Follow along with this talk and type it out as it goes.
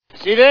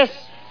See this?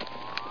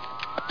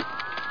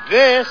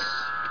 This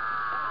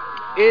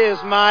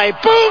is my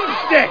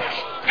boomstick!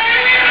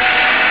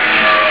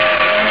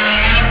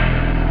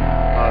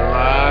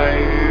 Alive!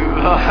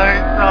 It's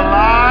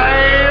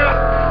alive!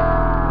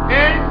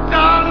 It's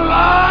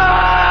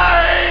alive!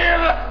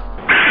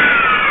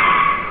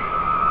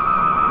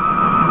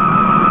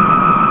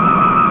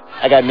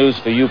 I got news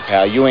for you,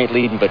 pal. You ain't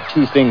leading but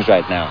two things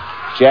right now.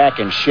 Jack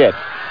and shit.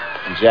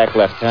 And Jack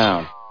left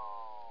town.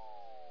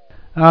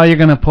 Oh, you're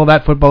going to pull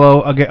that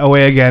football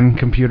away again,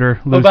 computer.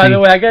 Lucy. Oh, by the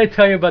way, I got to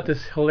tell you about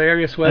this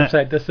hilarious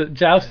website.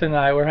 Joust and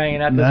I were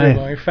hanging out this Nice.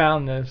 when we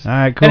found this. All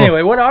right, cool.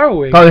 Anyway, what are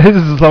we? Oh, this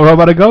is Slow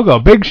Robot A Go-Go.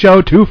 Big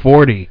Show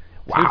 240.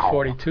 Wow.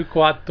 240,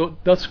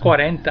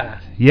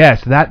 240.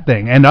 Yes, that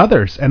thing. And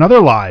others. And other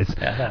lies.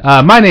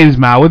 Yeah. My name's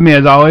Mal. With me,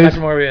 as always,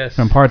 Patrick Morbius.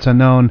 from Parts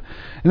Unknown.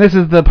 And this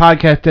is the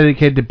podcast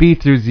dedicated to B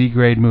through Z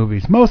grade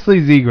movies.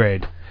 Mostly Z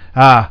grade.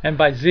 And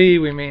by Z,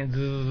 we mean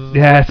zzz.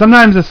 Yeah,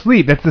 sometimes a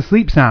sleep. That's the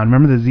sleep sound.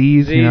 Remember the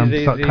Z's?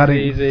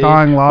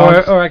 Sawing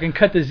logs. Or I can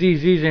cut the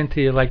ZZs into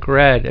you like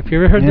Red. Have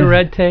you ever heard the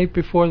Red tape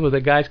before where the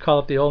guys call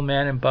up the old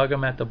man and bug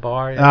him at the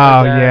bar?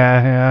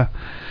 Yeah.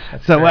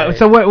 That's So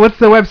what's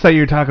the website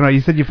you're talking about?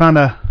 You said you found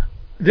a...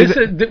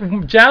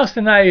 Joust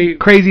and I...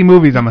 Crazy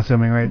movies, I'm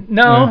assuming, right?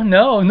 No.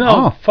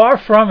 Oh. Far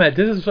from it.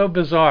 This is so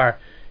bizarre.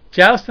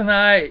 Joust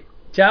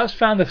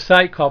found a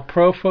site called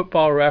Pro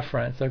Football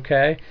Reference,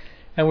 okay?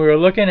 And we were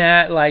looking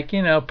at,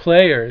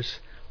 players.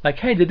 Like,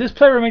 hey, did this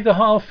player make the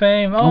Hall of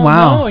Fame? Oh,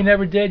 wow. No, he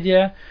never did,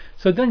 yeah.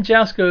 So then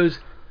Joust goes,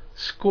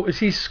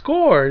 he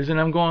scores, and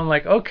I'm going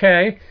like,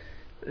 okay.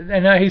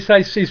 And now he's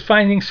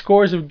finding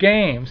scores of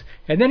games.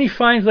 And then he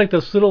finds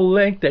this little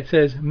link that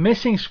says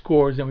missing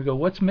scores. And we go,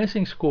 what's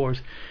missing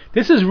scores?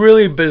 This is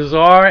really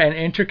bizarre and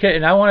intricate,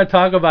 and I want to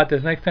talk about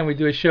this next time we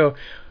do a show.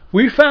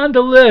 We found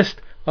a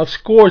list of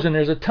scores, and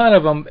there's a ton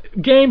of them.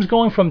 Games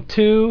going from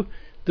 2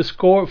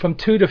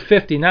 to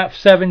 50, not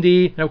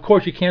 70. And of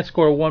course, you can't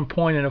score 1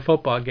 point in a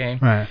football game.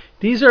 Right.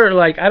 These are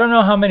I don't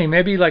know how many,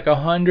 maybe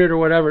 100 or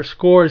whatever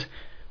scores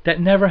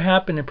that never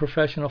happened in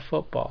professional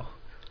football.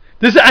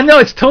 I know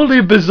it's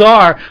totally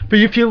bizarre, but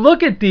if you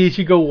look at these,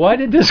 you go, why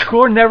did this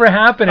score never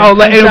happen? Oh,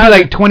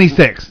 it'll be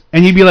 26.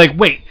 And you'd be like,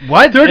 wait,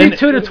 what?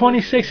 32 to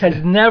 26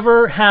 has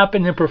never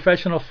happened in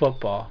professional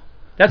football.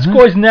 That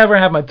score's never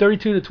happened.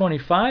 32 to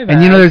 25.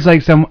 And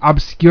there's some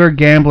obscure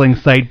gambling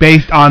site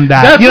based on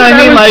that. That's you know what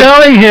I mean?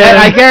 telling him. And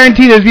I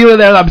guarantee there's people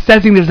that are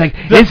obsessing. There's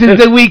this is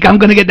the week I'm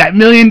going to get that $1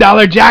 million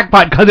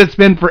jackpot because it's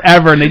been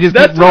forever, and they just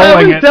keep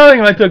rolling it. That's what I was telling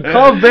him. I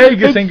call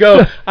Vegas and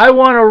go, I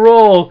want to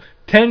roll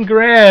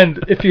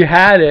 $10,000 if you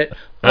had it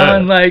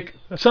on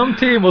some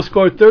team will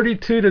score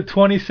 32 to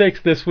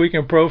 26 this week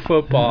in pro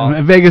football.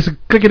 Vegas,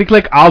 clickety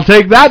click, I'll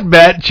take that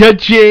bet,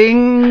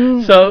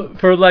 cha-ching. So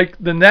for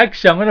the next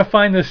show, I'm gonna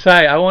find the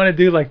site. I want to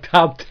do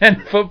top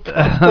 10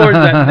 football scores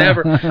that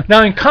never.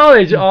 Now in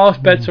college, all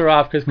bets are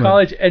off because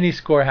college any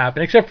score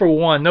happen except for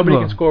one. Nobody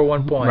can score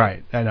 1 point.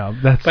 Right, I know.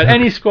 But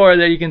any score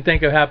that you can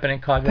think of happening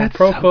in college. That's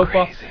pro so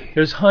football, crazy.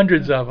 there's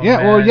hundreds of them. Yeah,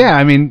 man. well, yeah.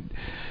 I mean,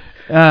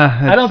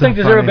 I don't think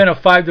there's funny. ever been a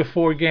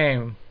 5-4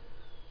 game.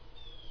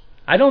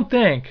 I don't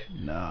think.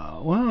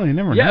 No, well, you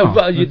never know. Yeah,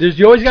 but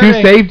you always got 2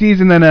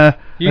 safeties and then a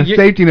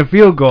safety and a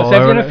field goal. A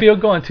safety and a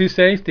field goal and 2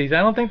 safeties.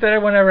 I don't think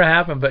that one ever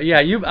happened. But yeah,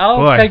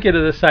 I'll take you to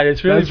the site.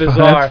 It's really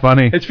bizarre. That's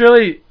funny. It's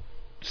really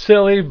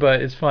silly,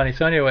 but it's funny.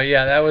 So anyway,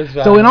 yeah, that was.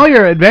 So in all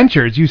your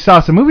adventures, you saw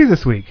some movies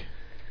this week.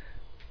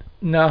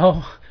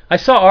 No. I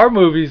saw our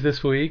movies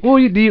this week. Well,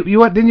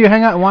 didn't you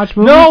hang out and watch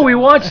movies? No, we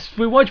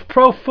watched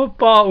pro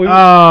football. We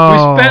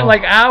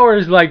spent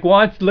hours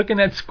looking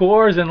at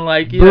scores and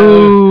and doing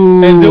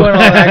all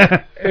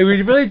that. We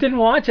really didn't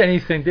watch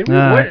anything, did we?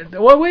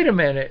 Wait a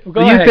minute.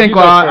 Go ahead. Think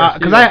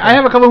because I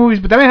have a couple of movies,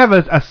 but then I have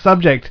a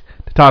subject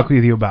to talk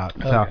with you about.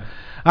 Okay. So,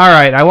 all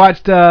right, I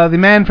watched The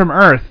Man from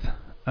Earth.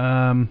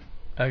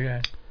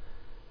 Okay.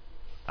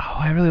 Oh,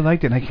 I really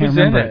liked it, and I can't Who's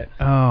remember in it.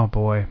 Oh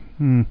boy.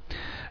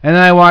 And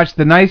then I watched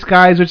The Nice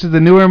Guys, which is the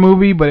newer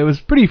movie, but it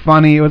was pretty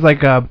funny. It was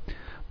a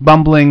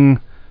bumbling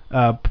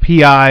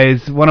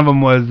PIs. One of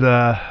them was,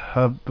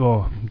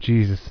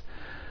 Jesus.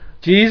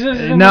 Jesus?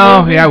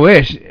 No, I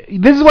wish.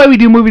 This is why we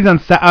do movies on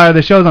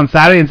the shows on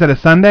Saturday instead of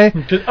Sunday.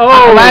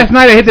 Last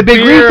night I hit the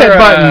big reset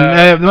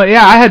button.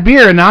 I had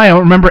beer, and now I don't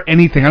remember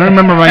anything. I don't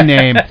remember my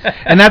name.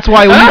 And that's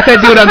why when you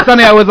said do it on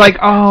Sunday, I was like,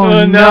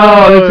 oh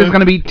no, this is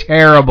going to be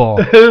terrible.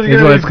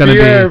 Is what it's going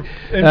to be.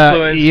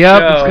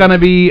 It's going to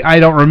be, I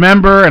don't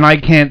remember, and I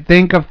can't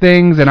think of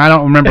things, and I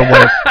don't remember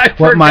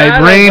what my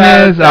brain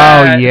is.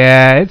 That. Oh,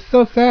 yeah, it's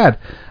so sad.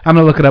 I'm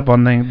going to look it up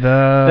on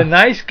the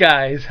Nice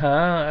Guys,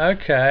 huh?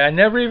 Okay. I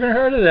never even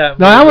heard of that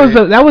movie.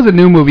 No, that was a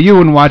new movie. You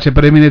wouldn't watch it,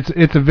 but I mean,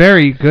 it's a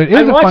very good...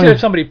 I'd watch it if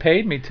somebody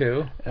paid me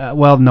to.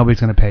 Well, nobody's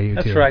going to pay you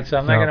to. That's right, so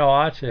I'm not going to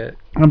watch it.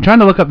 I'm trying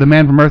to look up The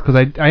Man from Earth because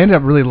I ended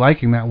up really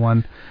liking that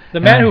one. The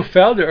Man Who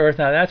Fell to Earth,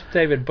 now that's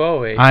David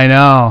Bowie. I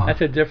know.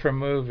 That's a different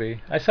movie.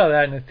 I saw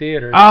that in the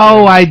theater.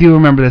 Oh, I do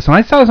remember this one.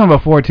 I saw this one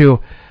before, too.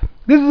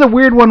 This is a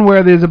weird one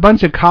where there's a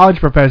bunch of college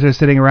professors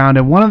sitting around,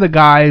 and one of the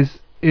guys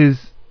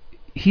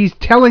he's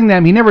telling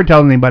them, he never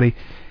tells anybody,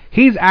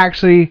 he's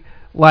actually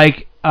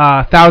like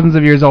thousands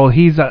of years old.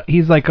 He's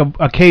like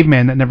a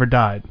caveman that never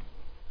died.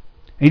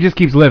 And he just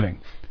keeps living.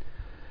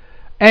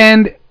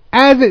 And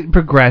as it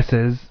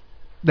progresses,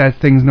 as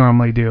things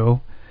normally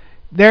do,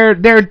 they're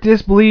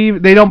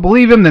disbelieve. They don't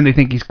believe him. Then they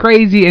think he's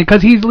crazy, and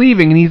because he's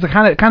leaving, and he's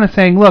kind of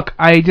saying, "Look,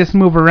 I just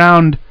move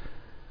around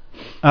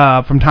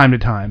from time to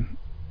time."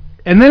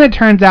 And then it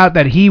turns out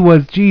that he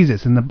was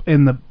Jesus in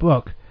the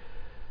book.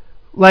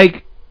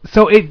 Like,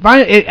 so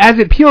as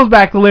it peels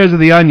back the layers of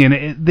the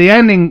onion, the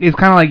ending is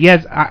kind of like,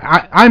 yes,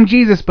 I'm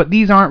Jesus, but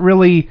these aren't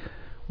really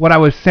what I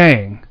was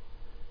saying.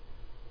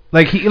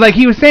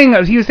 He was saying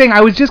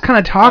I was just kind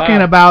of talking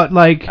about,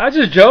 like, I was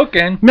just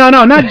joking. No,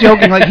 not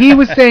joking. Like, he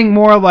was saying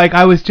more like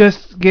I was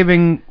just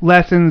giving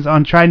lessons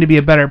on trying to be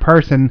a better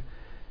person,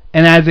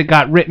 and as it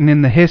got written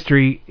in the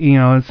history,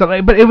 and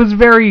so, but it was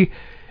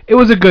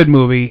a good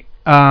movie.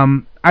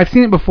 I've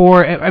seen it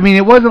before. I mean,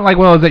 it wasn't like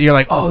one of those that you're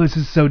like, oh, this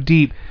is so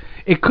deep.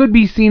 It could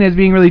be seen as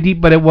being really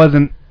deep, but it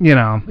wasn't.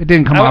 It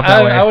didn't come off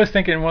that way. I was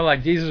thinking more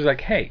like Jesus was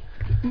like, hey.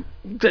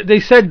 They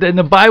said in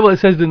the Bible it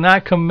says do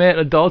not commit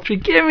adultery.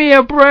 Give me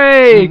a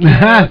break.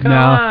 Come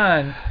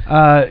on.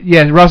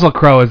 Yeah, Russell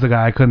Crowe is the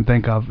guy I couldn't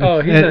think of. Oh,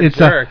 he's a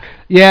jerk.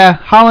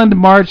 Holland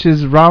March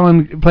is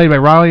played by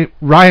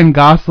Ryan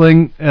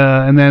Gosling,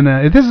 and then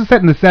this is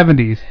set in the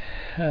 70s.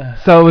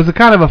 So it was a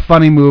kind of a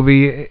funny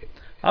movie.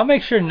 I'll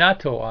make sure not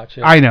to watch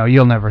it. I know,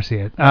 you'll never see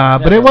it.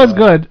 But it was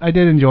good. I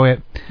did enjoy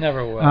it.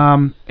 Never will.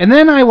 And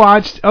then I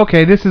watched,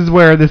 this is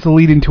where this will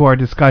lead into our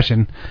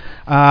discussion.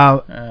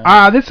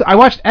 I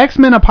watched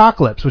X-Men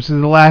Apocalypse, which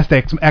is the last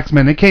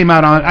X-Men. It came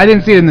out on, I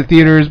didn't see it in the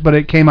theaters, but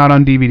it came out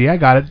on DVD. I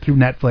got it through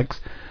Netflix.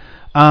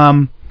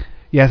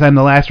 Yes, I'm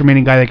the last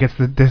remaining guy that gets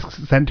the discs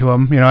sent to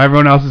him.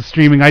 Everyone else is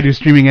streaming. I do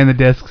streaming and the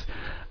discs.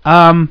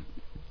 I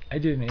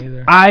didn't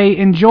either. I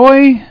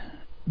enjoy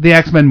the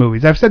X-Men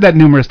movies. I've said that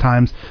numerous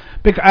times.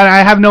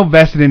 I have no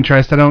vested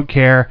interest. I don't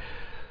care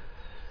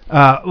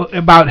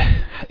about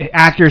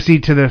accuracy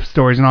to the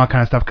stories and all that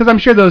kind of stuff. Because I'm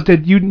sure those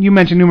did. You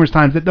mentioned numerous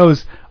times that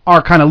those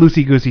are kind of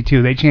loosey-goosey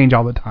too. They change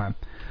all the time.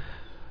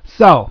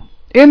 So,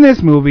 in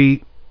this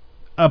movie,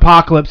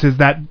 Apocalypse is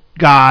that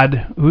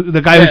god,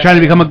 the guy who's trying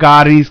to become a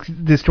god, and he's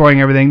destroying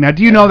everything. Now,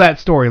 do you know that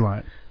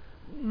storyline?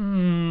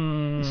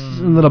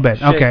 A little bit.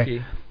 Shaky.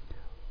 Okay.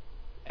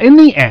 In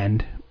the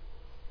end,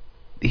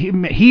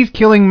 he's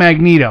killing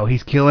Magneto.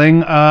 He's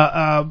killing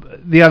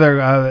the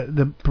other,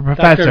 the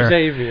professor. Dr.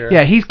 Xavier.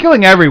 Yeah, he's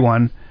killing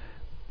everyone.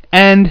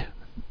 And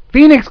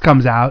Phoenix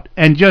comes out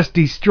and just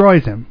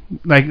destroys him.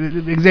 Like,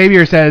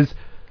 Xavier says,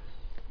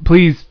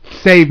 please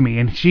save me.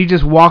 And she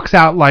just walks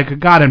out like a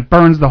god and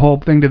burns the whole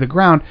thing to the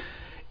ground.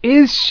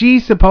 Is she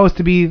supposed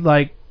to be,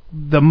 like,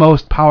 the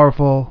most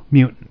powerful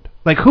mutant?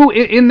 Like, who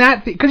in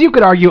that... Because you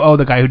could argue,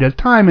 the guy who does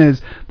time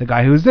is the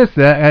guy who's this,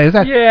 that, is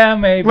that... Yeah,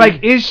 maybe.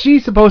 Like, is she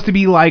supposed to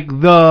be, like,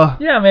 the...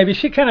 Yeah, maybe.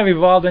 She kind of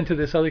evolved into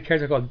this other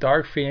character called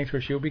Dark Phoenix,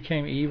 where she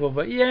became evil,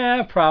 but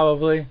yeah,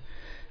 probably.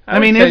 I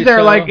mean, is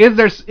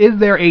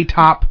there a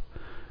top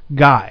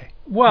guy?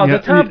 Well, the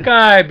top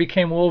guy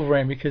became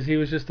Wolverine because he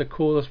was just the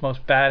coolest,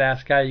 most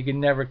badass guy you could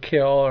never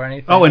kill or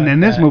anything. Oh, and in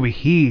this movie,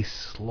 he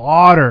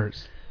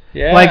slaughters.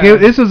 Yeah. Like,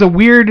 this was a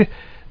weird...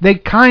 They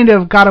kind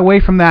of got away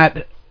from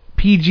that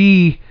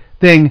PG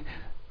thing.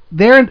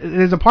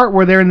 There's a part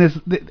where they're in this...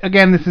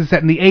 Again, this is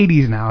set in the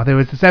 80s now. There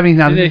was the 70s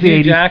now. This is the 80s.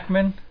 Hugh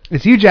Jackman?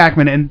 It's Hugh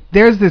Jackman, and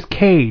there's this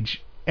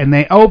cage, and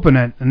they open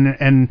it,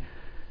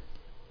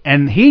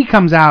 and he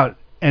comes out,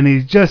 and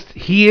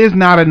he is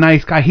not a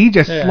nice guy. He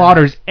just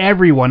slaughters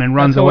everyone and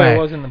runs away. That's what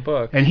it was in the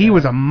book. And he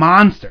was a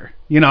monster,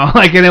 and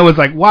it was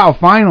like, wow,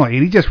 finally.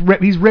 And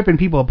he's ripping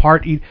people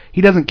apart. He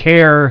doesn't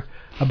care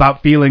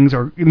about feelings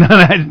or none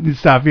of that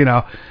stuff,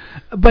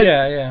 But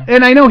yeah.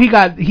 And I know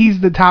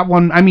he's the top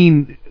one. I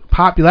mean,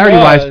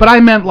 popularity-wise, but I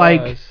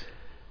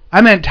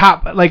meant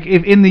top, like,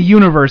 if in the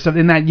universe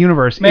in that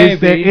universe,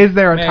 is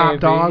there a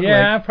top dog?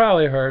 Yeah,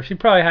 probably her. She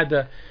probably had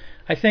the.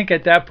 I think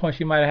at that point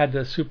she might have had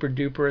the super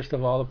duperest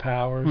of all the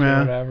powers or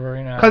whatever,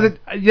 Because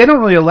they don't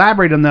really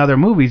elaborate on the other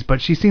movies,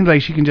 but she seems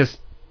like she can just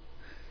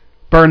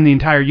burn the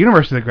entire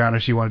universe to the ground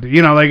if she wanted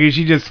to. Like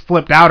she just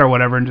flipped out or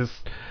whatever and just.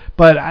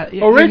 But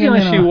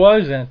originally she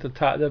wasn't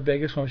the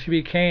biggest one. She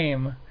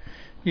became.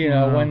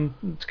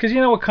 Because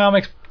with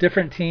comics,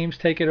 different teams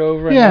take it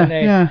over and then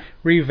they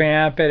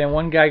revamp it. And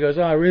one guy goes,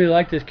 "Oh, I really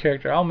like this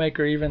character. I'll make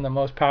her even the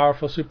most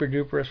powerful, super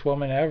duperest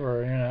woman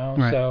ever."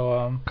 Right.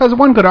 So because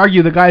one could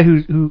argue the guy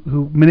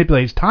who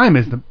manipulates time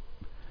is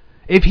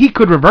if he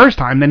could reverse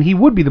time, then he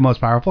would be the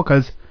most powerful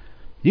because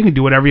you can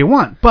do whatever you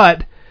want.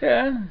 But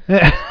yeah,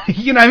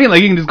 you know what I mean?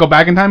 Like you can just go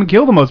back in time and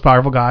kill the most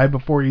powerful guy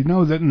before he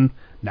knows it, and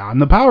now I'm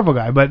the powerful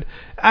guy. But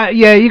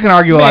you can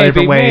argue a lot of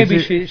different ways.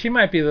 Maybe she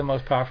might be the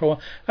most powerful one.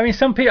 I mean,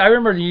 some people. I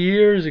remember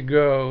years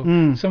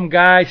ago, some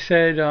guy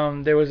said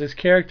there was this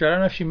character. I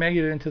don't know if she made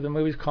it into the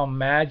movies called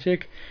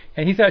Magic,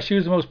 and he thought she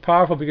was the most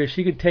powerful because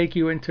she could take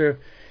you into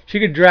she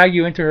could drag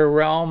you into her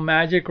realm,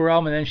 magic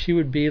realm, and then she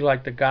would be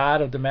like the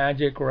god of the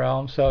magic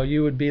realm. So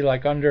you would be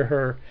like under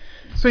her.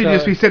 So you'd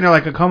just be sitting there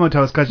like a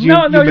comatose because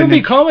you'd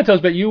be comatose,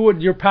 but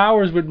your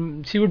powers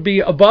she would be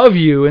above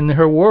you in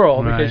her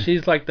world because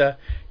she's like the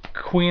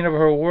queen of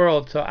her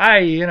world. So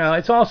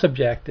it's all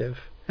subjective.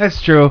 That's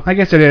true. I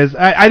guess it is.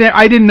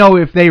 I didn't know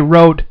if they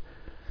wrote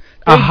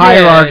a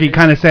hierarchy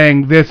kind of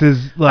saying this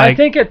is like. I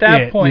think at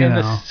that point in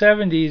the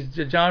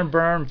 70s, John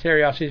Byrne,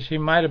 Terry O'Shea, she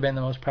might have been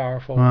the most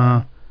powerful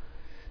one.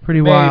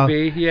 Pretty wild.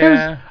 Maybe,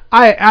 yeah.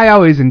 I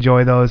always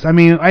enjoy those. I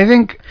mean,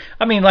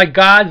 like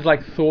gods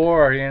like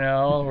Thor,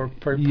 were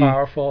pretty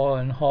powerful,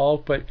 and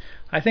Hulk, but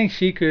I think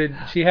she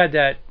had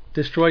that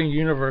destroying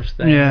universe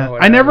thing. Yeah,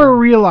 I never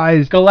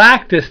realized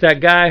Galactus, that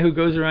guy who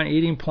goes around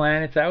eating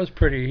planets. He was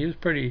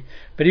pretty,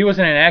 but he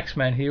wasn't an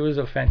X-Men. He was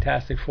a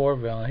Fantastic Four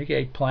villain. He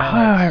ate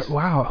planets.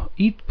 Wow,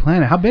 eat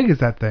planet. How big is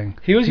that thing?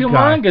 He was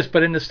humongous,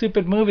 but in the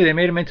stupid movie they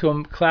made him into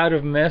a cloud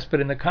of mist.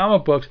 But in the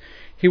comic books,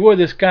 he wore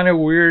this kind of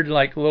weird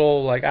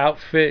little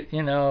outfit,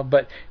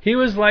 but he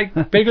was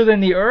like bigger than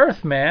the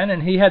Earth, man.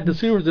 And he had the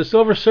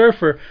Silver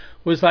Surfer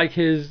was like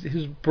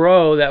his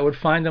bro that would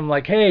find him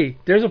like, hey,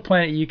 there's a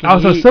planet you can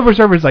eat. So Silver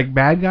Surfer's like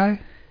bad guy?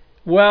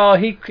 Well,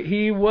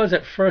 he was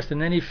at first, and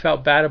then he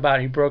felt bad about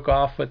it. He broke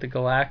off with the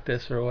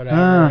Galactus or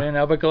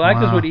whatever, But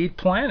Galactus would eat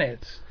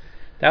planets.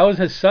 That was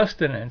his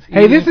sustenance.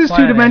 Hey, this is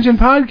Two Dimension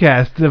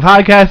Podcast, the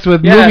podcast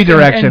with movie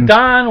direction. And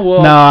Don will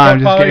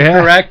probably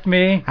correct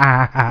me.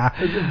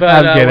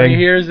 But when he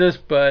hears this,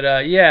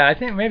 I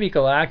think maybe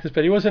Galactus,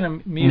 but he wasn't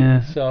a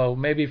mutant, so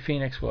maybe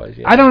Phoenix was.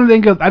 Yeah. I don't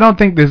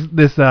think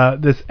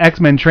this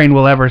X-Men train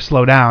will ever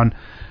slow down.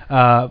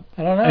 I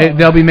don't know.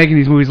 They'll be making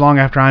these movies long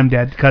after I'm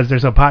dead because they're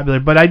so popular.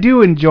 But I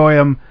do enjoy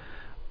them.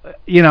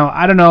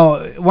 I don't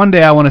know. One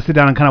day I want to sit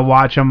down and kind of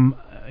watch them.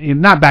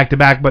 Not back to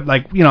back, but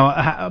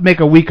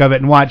make a week of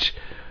it and watch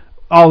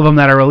all of them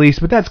that are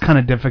released. But that's kind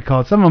of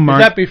difficult. Some of them are.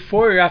 Is that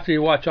before or after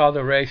you watch all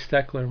the Ray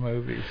Steckler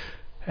movies?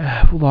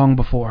 Long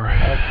before.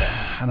 Okay.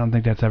 I don't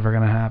think that's ever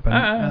going to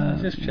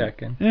happen. Just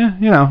checking.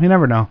 Yeah, you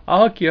never know.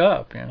 I'll hook you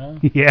up.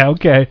 Yeah,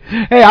 okay.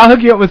 Hey, I'll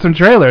hook you up with some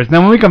trailers.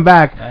 Then when we come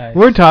back,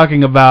 we're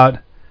talking about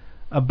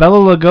a Bela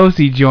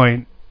Lugosi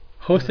joint.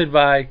 Hosted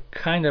by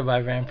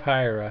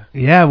Vampira.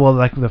 Yeah, well,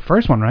 like the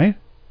first one, right?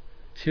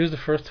 She was the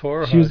first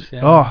horror host.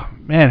 Oh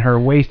man, her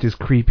waist is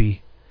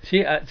creepy.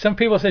 Some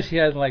people say she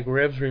had like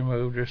ribs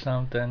removed or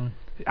something.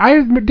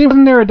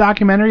 Wasn't there a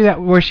documentary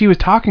where she was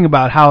talking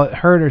about how it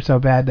hurt her so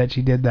bad that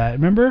she did that?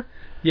 Remember?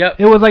 Yep.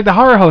 It was like the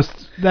horror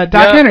host, that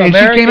documentary, and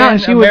she came out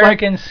and she was like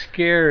American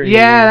Scary.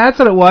 Yeah, that's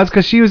what it was,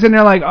 because she was in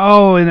there like,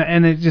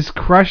 and it just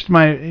crushed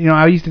my.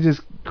 I used to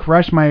just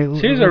crush my.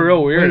 She was a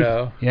real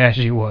weirdo. Yeah,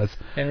 she was.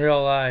 In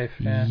real life.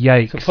 Yeah.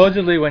 Yikes.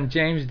 Supposedly, when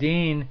James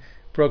Dean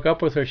broke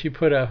up with her, she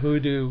put a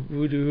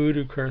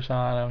hoodoo curse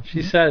on him.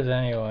 She says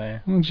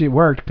anyway. Well, she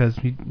worked because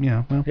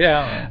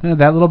Yeah.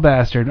 That little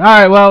bastard. All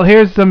right, well,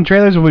 here's some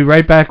trailers. We'll be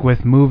right back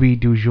with movie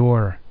du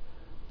jour.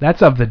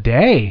 That's of the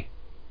day.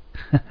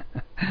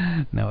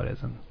 No, it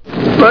isn't.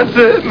 That's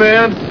it,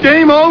 man. It's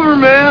game over,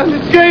 man.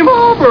 It's game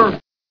over.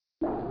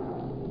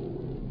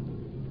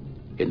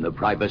 In the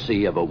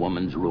privacy of a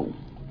woman's room,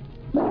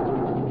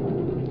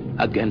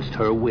 against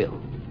her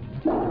will,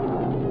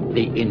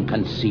 the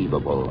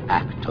inconceivable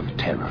act of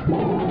terror.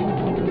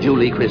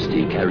 Julie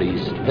Christie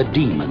carries the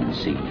demon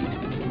seed.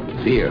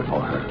 Fear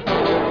for her.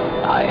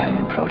 I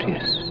am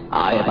Proteus.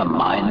 I have a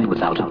mind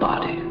without a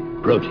body.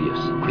 Proteus,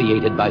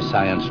 created by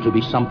science to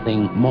be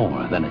something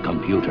more than a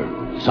computer,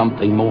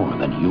 something more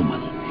than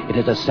human. It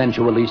is a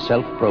sensually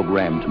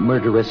self-programmed,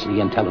 murderously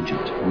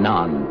intelligent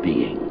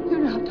non-being. You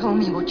not told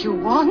me what you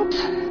want.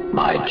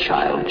 My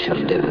child shall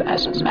live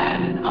as a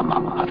man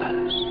among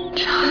others.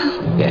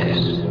 Child? Yes,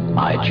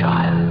 my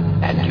child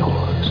and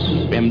yours.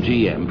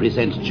 MGM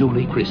presents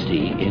Julie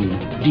Christie in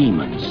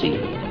Demon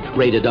Seed.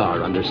 Rated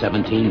R, under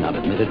 17, not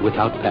admitted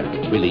without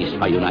parent. Released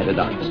by United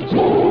Artists.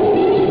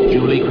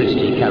 Julie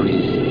Christie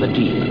carries the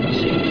Demon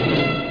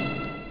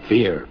Seed.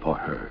 Fear for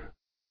her.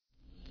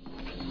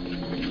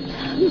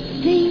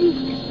 Something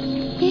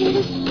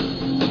is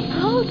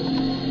out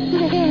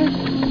there.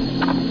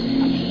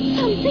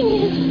 Something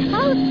is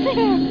out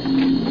there.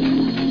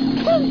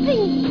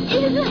 Something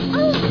is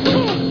out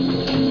there.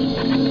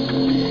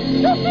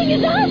 Something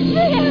is out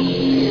there.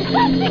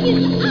 Something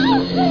is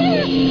out there.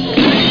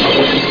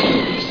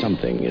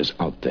 Something is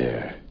out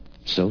there.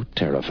 So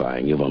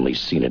terrifying you've only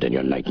seen it in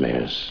your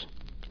nightmares.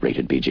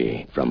 Rated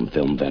PG from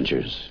Film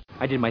Ventures.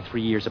 I did my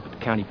 3 years up at the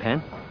county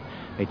pen.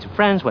 Made some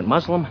friends, went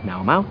Muslim. Now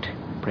I'm out.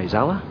 Praise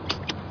Allah.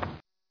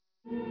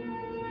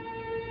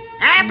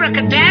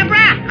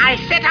 Abracadabra, I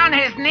sit on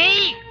his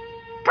knee.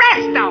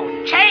 Presto,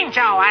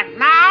 changeo, and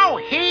now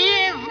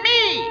he is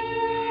me.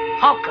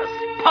 Hocus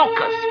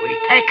pocus, we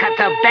take her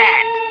to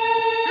bed.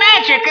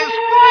 Magic is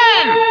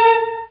fun.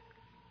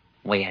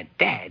 We're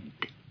dead.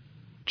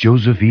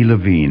 Joseph E.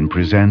 Levine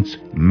presents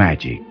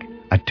Magic,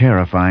 a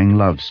terrifying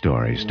love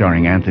story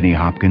starring Anthony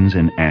Hopkins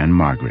and Anne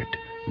Margaret.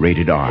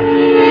 Rated R.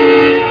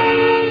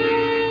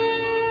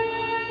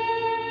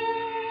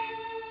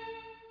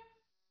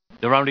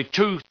 There are only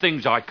two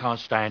things I can't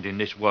stand in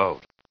this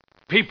world.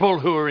 People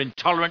who are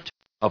intolerant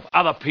of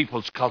other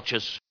people's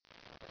cultures.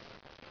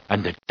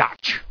 And the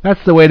Dutch.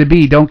 That's the way to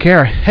be. Don't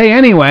care. Hey,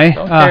 anyway.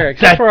 Don't care,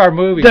 except for our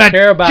movies.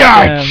 Care about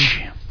Dutch.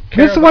 them.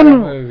 This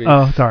one.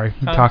 Oh, sorry.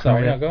 I'm talking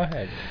sorry. over No, go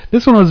ahead.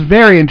 This one was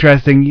very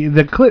interesting.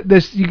 The clip.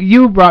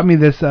 You brought me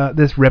this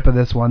rip of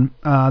this one.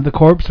 The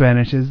corpse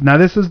vanishes. Now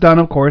this was done,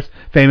 of course,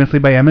 famously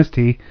by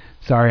MST.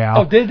 Sorry, Al.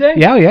 Oh, did they?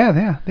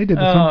 Yeah. They did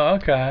this one. Oh,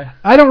 okay.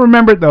 I don't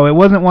remember it though. It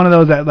wasn't one of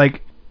those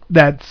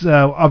that's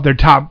of their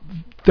top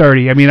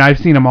 30. I mean, I've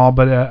seen them all,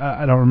 but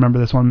I don't remember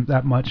this one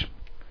that much.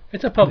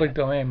 It's a public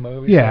domain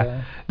movie. Yeah.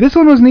 So. This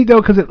one was neat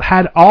though because it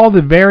had all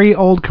the very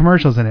old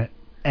commercials in it,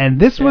 and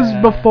this was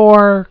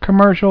before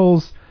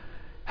commercials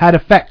had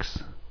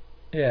effects.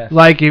 Yeah.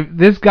 Like if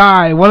this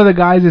guy, one of the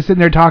guys is sitting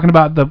there talking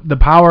about the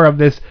power of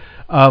this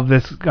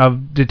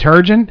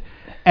detergent,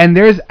 and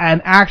there's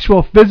an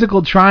actual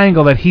physical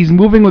triangle that he's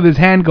moving with his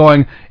hand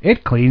going,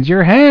 it cleans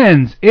your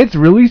hands. It's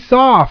really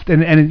soft.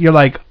 And you're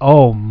like,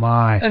 oh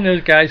my. And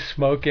there's guys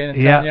smoking and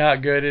telling you how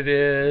good it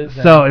is.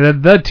 So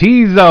the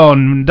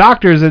T-zone,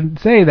 doctors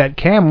say that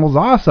Camel's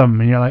awesome.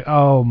 And you're like,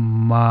 oh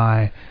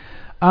my.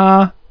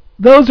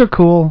 Those are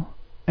cool.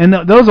 And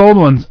those old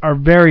ones are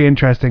very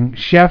interesting.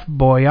 Chef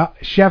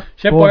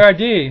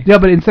Boyardee. Yeah,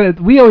 but instead of,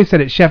 we always said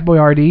it's Chef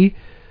Boyardee,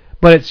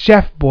 but it's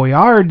Chef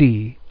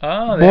Boyardee.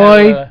 Oh,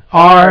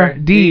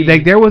 Boyardee.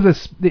 Like there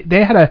was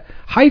they had a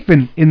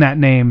hyphen in that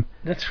name.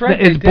 That's right.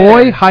 It's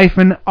boy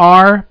hyphen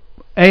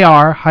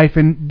R-A-R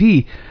hyphen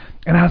D.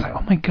 And I was like,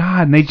 oh my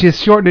God. And they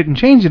just shortened it and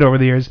changed it over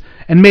the years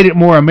and made it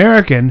more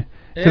American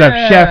instead of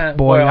Chef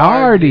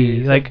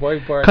Boyardee. Like,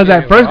 because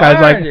at first I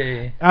was like,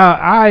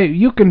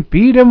 you can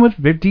feed him with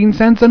 15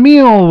 cents a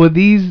meal with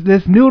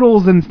this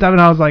noodles and stuff.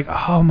 And I was like,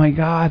 oh my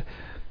God.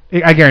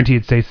 I guarantee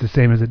it tastes the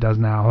same as it does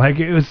now. Like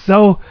it was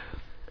so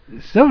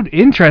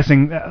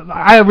interesting.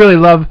 I really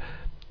love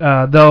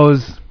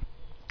those,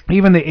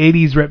 even the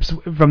 80s rips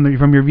from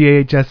your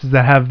VHSs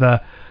that have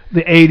the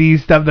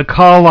 80s stuff, the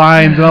call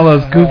lines and all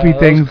those goofy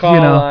things, call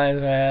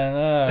lines, man.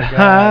 Oh,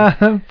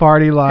 God.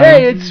 Party lines.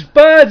 Hey, it's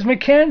Spuds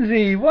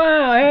McKenzie.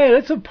 Wow, hey,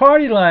 that's a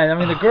party line. I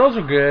mean, the girls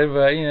are good,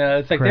 but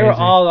it's like Crazy. they were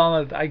all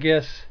on the, I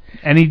guess.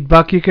 Any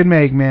buck you could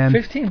make, man.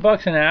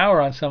 $15 an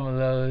hour on some of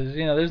those.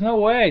 There's no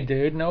way,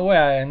 dude. No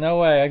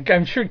way.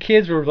 I'm sure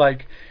kids were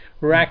like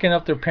racking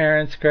up their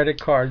parents' credit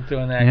cards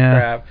doing that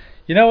crap.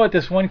 You know what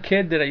this one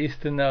kid that I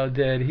used to know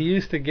did? He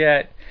used to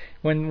get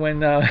when we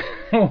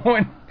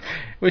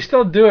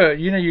still do it.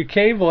 Your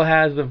cable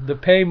has the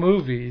pay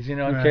movies.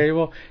 On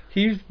cable.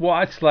 He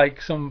watched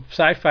like some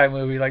sci-fi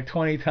movie like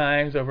 20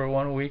 times over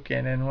one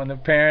weekend, and when the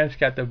parents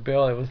got the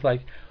bill, it was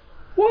like,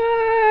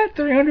 what?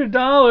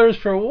 $300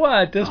 for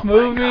what? This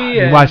movie?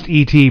 You watched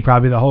E.T.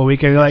 probably the whole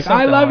weekend. You're like,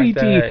 I love like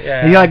E.T.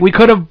 Yeah. And you're like, we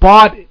could have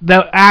bought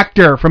the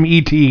actor from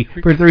E.T.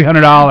 for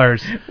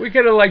 $300. We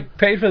could have like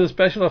paid for the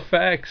special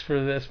effects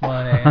for this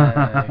money. Oh,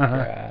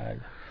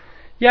 God.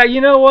 Yeah,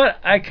 you know what?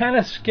 I kind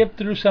of skipped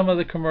through some of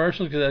the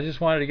commercials because I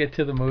just wanted to get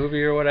to the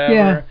movie or whatever.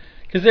 Yeah.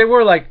 Because they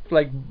were like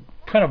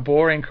kind of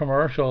boring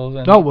commercials.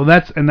 And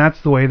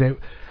that's the way they.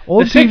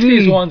 Old the 60s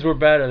TV, ones were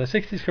better. The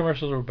 60s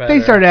commercials were better.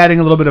 They started adding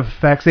a little bit of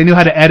effects. They knew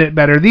how to edit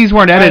better. These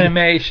weren't edited.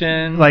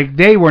 Animation. Like,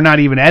 they were not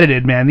even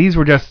edited, man. These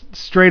were just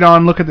straight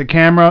on, look at the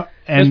camera.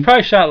 And it was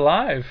probably shot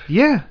live.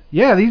 Yeah.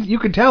 These you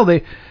could tell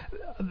there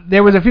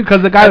was a few,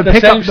 because the guy would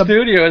pick up the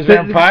studio as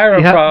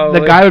Vampire, probably.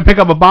 The guy would pick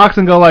up a box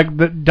and go like,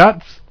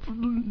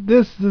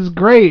 this is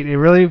great. It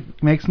really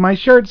makes my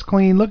shirts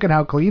clean. Look at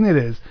how clean it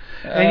is.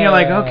 And you're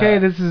like, okay,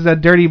 this is a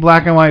dirty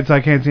black and white, so I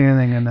can't see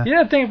anything in that. You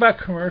know the thing about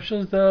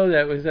commercials though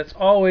that's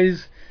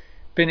always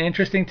been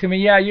interesting to me.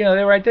 Yeah,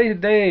 they're right.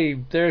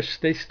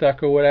 They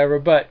stuck or whatever.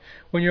 But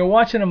when you're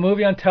watching a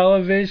movie on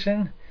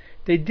television,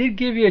 they did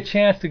give you a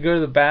chance to go to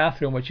the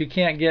bathroom, which you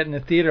can't get in the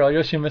theater, or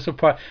else you miss a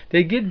part.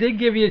 They did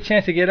give you a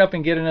chance to get up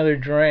and get another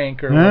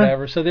drink or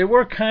whatever. So they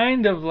were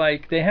kind of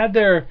like they had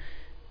their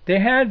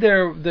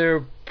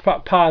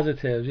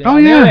positives.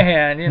 On the other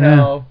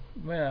hand,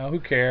 who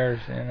cares?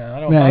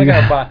 I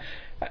gotta buy.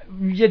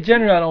 Yeah,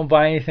 generally I don't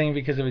buy anything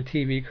because of a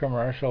TV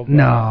commercial. But,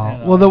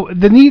 no. Well,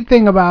 the neat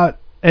thing about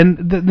the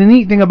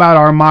neat thing about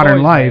our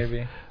modern life,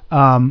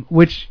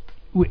 which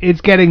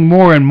it's getting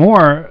more and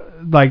more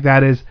like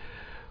that, is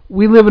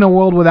we live in a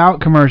world without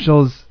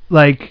commercials.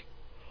 Like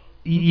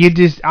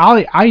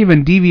I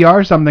even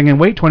DVR something and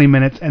wait 20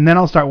 minutes, and then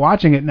I'll start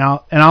watching it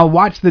now, and I'll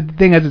watch the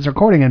thing as it's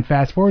recording and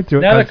fast forward through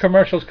it. Now the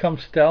commercials come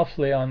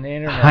stealthily on the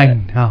internet. I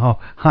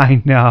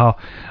know.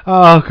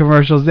 Oh,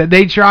 commercials.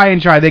 They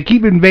try. They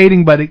keep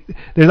invading, but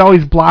there's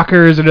always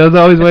blockers, and there's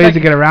always ways to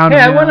get around it.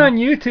 Hey, I went on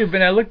YouTube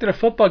and I looked at a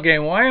football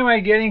game. Why am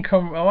I getting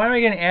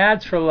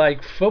ads for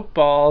like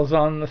footballs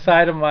on the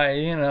side of my,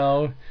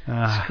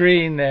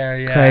 screen there?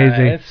 Yeah,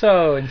 crazy. It's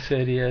so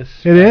insidious.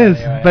 It is,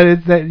 but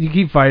it's that you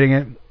keep fighting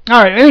it.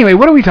 All right. Anyway,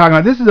 what are we talking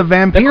about? This is a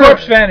vampire. The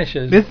corpse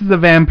vanishes. This is a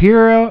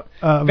vampiro.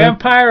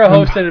 Vampira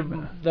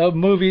hosted the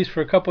movies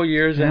for a couple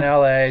years in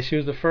L.A. She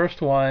was the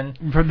first one.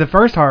 For the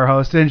first horror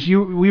host, and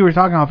we were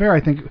talking off air.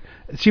 I think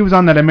she was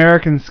on that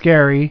American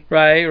Scary.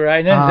 Right.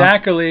 And then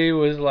Zachary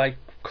was like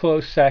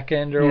close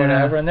second or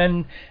whatever. And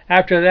then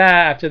after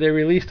that, after they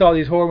released all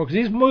these horror movies,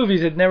 these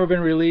movies had never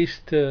been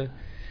released to.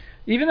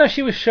 Even though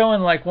she was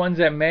showing like ones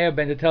that may have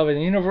been to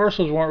television,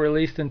 Universals weren't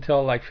released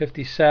until like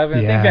 57.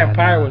 I think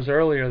Vampire was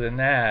earlier than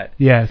that.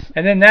 Yes.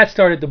 And then that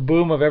started the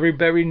boom of every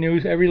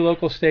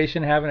local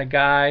station having a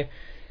guy.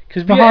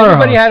 Because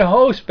everybody had a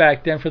host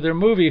back then for their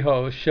movie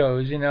host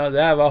shows. They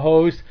have a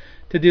host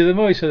to do the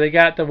movie. So they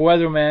got the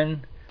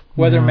weatherman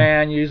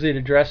usually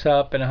to dress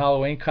up in a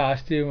Halloween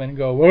costume and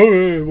go,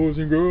 "Whoa, boys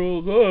and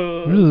girls,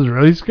 this is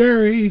really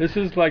scary. This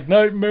is like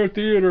Nightmare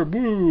Theater,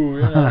 boo."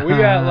 We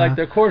got like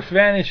The Corpse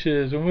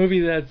Vanishes, a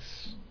movie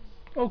that's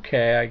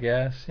okay, I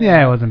guess.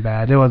 It wasn't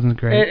bad. It wasn't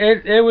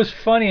great. It was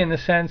funny in the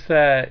sense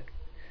that,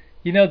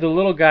 the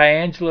little guy,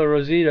 Angelo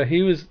Rosito,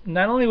 he was,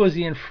 not only was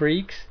he in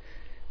Freaks,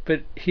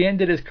 but he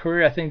ended his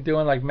career, I think,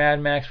 doing like Mad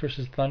Max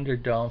versus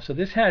Thunderdome. So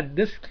this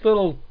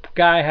little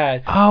guy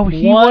had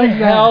one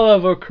hell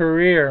of a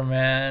career,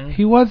 man.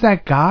 He was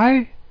that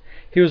guy?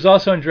 He was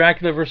also in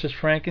Dracula versus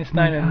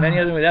Frankenstein and many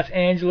other movies. That's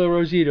Angelo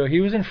Rosito.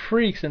 He was in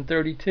Freaks in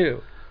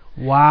 32.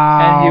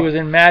 Wow. And he was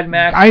in Mad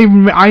Max.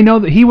 I know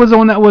that he was the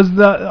one that was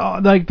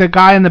the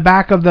guy in the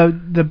back of the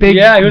big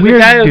he was weird the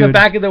guy in dude. the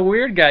back of the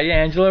weird guy. Yeah,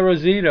 Angelo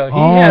Rosito. He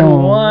had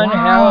one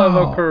hell of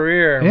a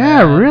career.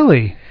 Yeah, man.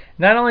 really.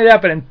 Not only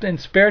that, but in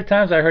spare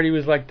times, I heard he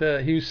was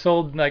he was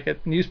sold like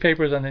at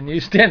newspapers on the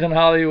newsstand on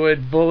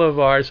Hollywood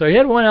Boulevard. So he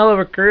had one hell of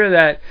a career.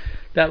 That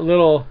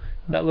little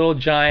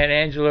giant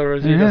Angelo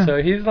Rosito. Yeah.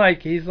 So he's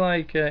like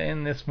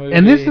in this movie.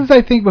 And this is,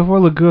 I think, before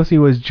Lugosi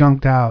was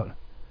junked out.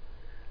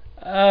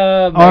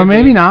 Maybe. Or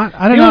maybe not.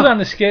 I don't know. He was on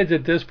the skids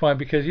at this point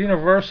because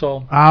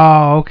Universal.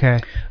 Oh,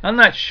 okay. I'm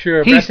not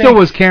sure. He still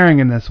was carrying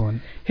in this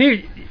one.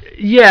 I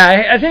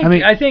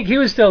think he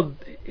was still.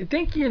 I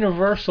think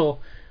Universal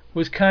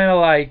was kind of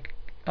like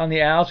on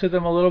the outs with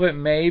him a little bit,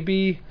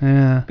 maybe.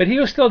 Yeah. But he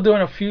was still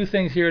doing a few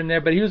things here and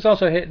there. But he was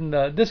also hitting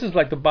this is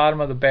like the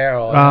bottom of the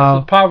barrel.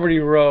 The Poverty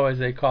Row, as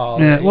they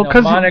call it. Well,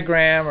 because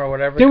Monogram or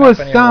whatever. There was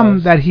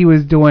some that he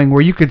was doing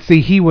where you could see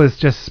he was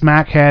just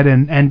smackhead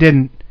and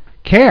didn't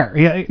care.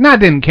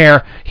 Didn't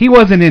care. He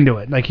wasn't into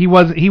it. Like he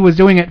was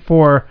doing it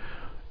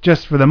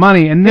just for the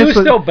money. And this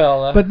was still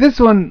Bella. But this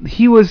one,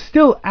 he was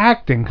still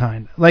acting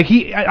kind of. Like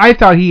I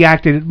thought he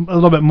acted a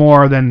little bit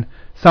more than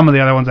some of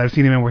the other ones I've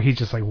seen him in, where he's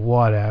just like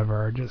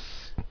whatever, just.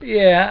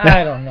 Yeah,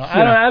 I don't know.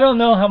 I don't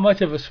know how much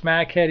of a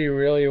smackhead he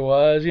really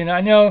was. I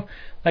know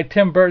like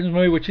Tim Burton's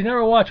movie, which you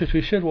never watched, which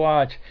we should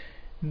watch,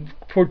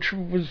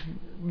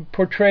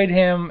 portrayed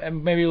him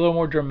maybe a little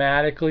more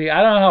dramatically.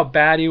 I don't know how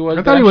bad he was.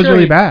 I thought he was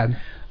really bad.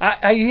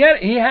 He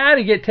had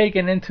to get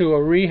taken into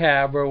a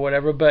rehab or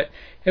whatever, but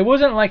it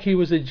wasn't like he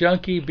was a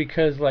junkie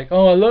because like, I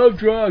love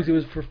drugs. It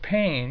was for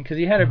pain because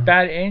he had a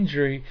bad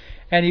injury.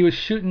 And he was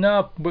shooting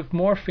up with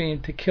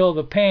morphine to kill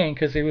the pain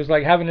because he was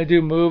like having to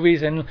do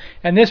movies, and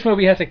this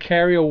movie has to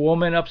carry a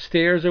woman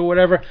upstairs or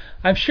whatever.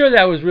 I'm sure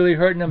that was really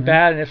hurting him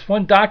bad. And if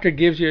one doctor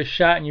gives you a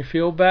shot and you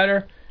feel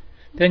better,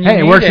 then you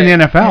it works in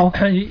the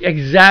NFL.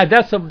 Exactly.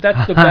 That's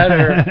the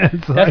better.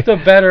 That's the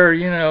better.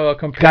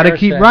 Comparison. Got to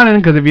keep running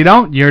because if you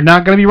don't, you're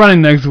not going to be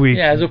running next week.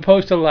 Yeah, as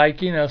opposed to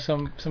like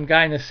some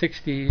guy in the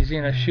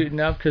 '60s,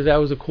 shooting up because that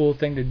was a cool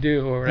thing to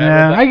do or whatever.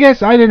 Yeah, I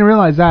guess I didn't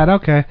realize that.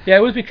 Okay. Yeah,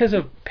 it was because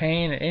of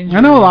pain and injury.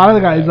 I know a lot of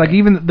the guys, like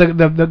even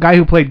the guy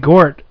who played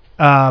Gort.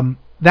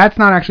 That's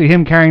not actually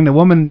him carrying the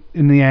woman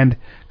in the end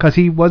because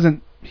he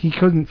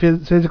couldn't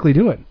physically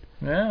do it.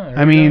 Yeah,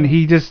 I mean,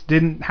 he just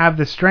didn't have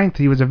the strength.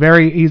 He's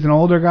an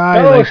older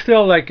guy. Bella was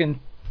still like in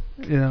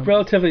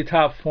relatively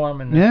top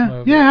form in this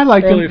movie. Yeah, I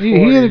liked him. 40s,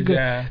 he had a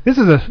good,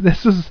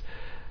 This is.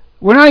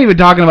 We're not even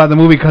talking about the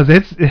movie because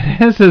this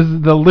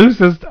is the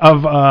loosest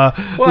of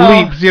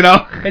leaps.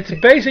 It's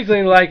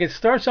basically like it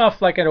starts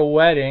off like at a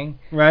wedding,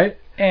 right?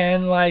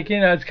 And like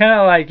it's kind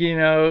of like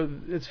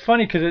it's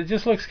funny because it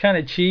just looks kind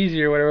of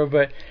cheesy or whatever,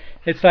 but.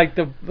 It's like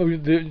do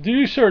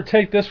you sir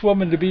take this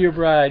woman to be your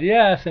bride?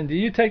 Yes. And do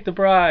you take the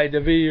bride to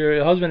be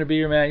your husband to be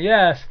your man?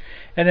 Yes.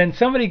 And then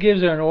somebody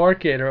gives her an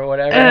orchid or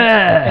whatever,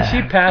 and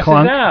she passes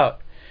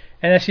out.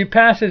 And as she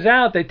passes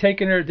out, they take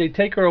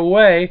her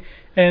away,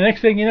 and the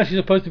next thing you know, she's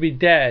supposed to be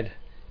dead.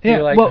 Yeah.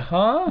 You're like,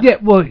 huh? Yeah.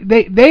 Well,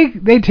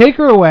 they take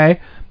her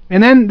away,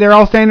 and then they're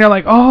all standing there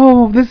like,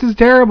 oh, this is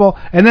terrible.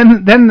 And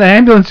then the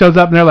ambulance shows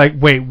up, and they're like,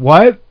 wait,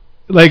 what?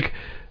 Like.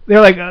 They're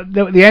like,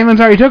 the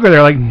ambulance already took her.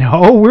 They're like,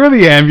 no, we're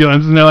the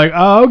ambulance. And they're like,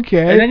 oh,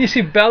 okay. And then you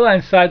see Bella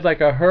inside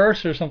like a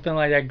hearse or something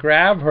like that,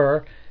 grab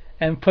her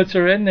and puts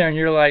her in there. And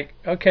you're like,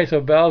 okay, so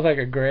Bella's like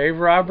a grave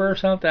robber or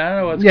something? I don't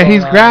know what's going on. Yeah,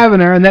 he's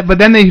grabbing her. But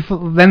then they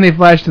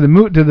flash to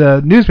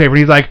the newspaper. And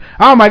he's like,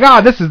 oh, my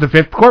God, this is the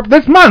 5th corpse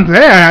this month.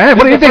 Yeah,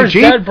 what do you think,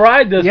 Chief? Dead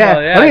bride this month.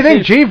 Yeah, what do you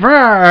think, Chief?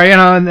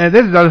 And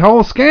this is a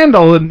whole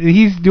scandal. And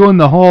he's doing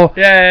the whole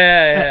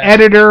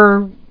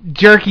editor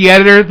jerky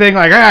editor thing,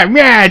 like,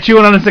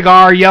 chewing on a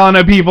cigar, yelling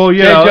at people,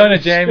 you know. Jonah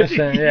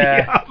Jameson,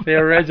 yeah. The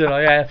original,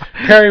 yeah.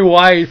 Perry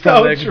White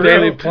from the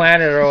Daily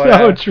Planet or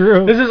whatever. So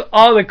true. This is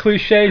all the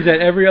cliches that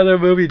every other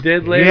movie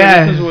did later.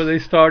 Yes. This is where they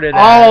started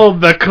all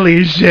the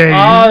cliches.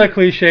 All the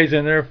cliches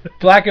in their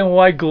black and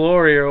white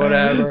glory or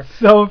whatever.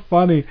 So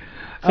funny.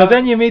 So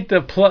then you meet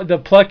the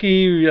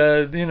plucky,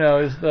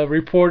 the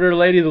reporter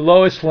lady, the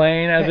Lois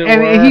Lane, as it were.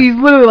 And he's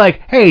literally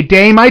like, "Hey,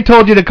 dame, I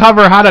told you to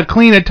cover how to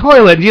clean a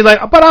toilet." And she's like,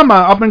 "But I'm a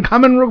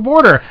up-and-coming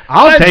reporter.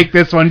 I'll take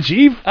this one,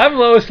 Chief." I'm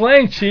Lois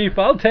Lane, Chief.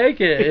 I'll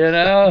take it, you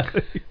know.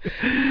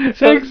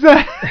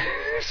 Exactly.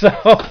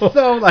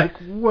 So like,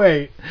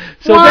 wait.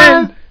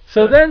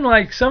 So then,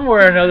 like,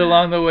 somewhere or another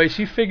along the way,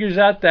 she figures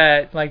out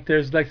that, like,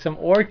 there's, like, some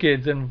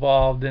orchids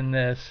involved in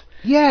this.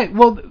 Yeah,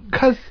 well,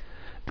 because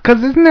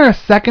isn't there a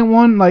second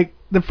one? Like,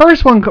 the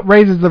first one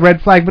raises the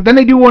red flag, but then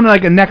they do one,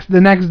 like, the next day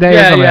or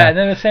something. Yeah, and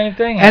then the same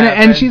thing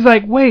happens. And she's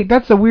like, wait,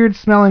 that's a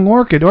weird-smelling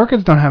orchid.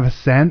 Orchids don't have a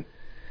scent.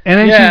 And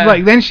then she's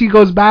like, then she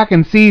goes back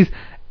and sees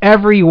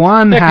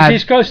everyone had...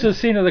 she goes to the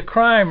scene of the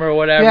crime or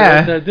whatever.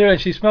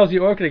 And she smells the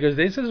orchid and goes,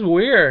 this is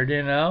weird,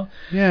 you know?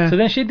 Yeah. So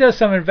then she does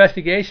some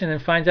investigation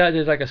and finds out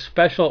there's like a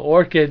special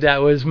orchid that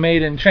was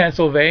made in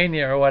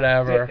Transylvania or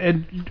whatever.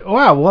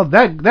 Wow, well,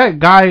 that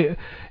guy...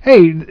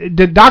 Hey,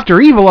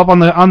 Dr. Evil up on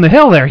the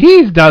hill there,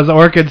 he does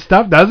orchid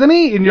stuff, doesn't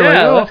he? And you're like,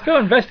 oh. Let's go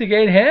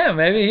investigate him.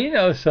 Maybe he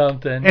knows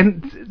something.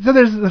 And so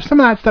there's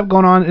some of that stuff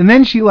going on, and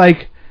then she,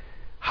 like,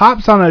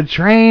 hops on a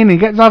train and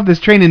gets off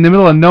this train in the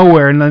middle of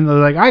nowhere, and then they're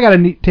like, I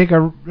gotta take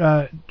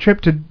a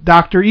trip to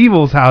Dr.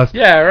 Evil's house.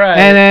 Yeah,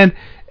 right.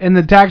 And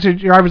the taxi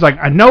driver's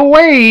like, no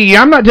way,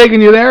 I'm not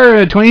taking you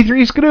there,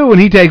 23 Skidoo, and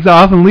he takes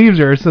off and leaves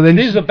her. So then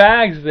leaves the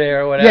bags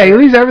there or whatever. Yeah, he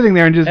leaves everything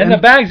there and the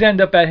bags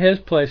end up at his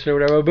place or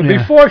whatever. But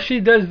before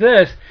she does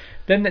this,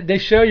 then they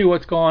show you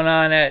what's going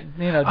on at,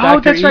 Dr. Oh,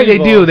 that's right,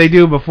 they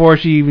do before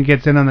she even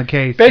gets in on the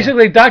case.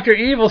 Basically, Dr.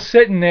 Evil's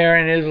sitting there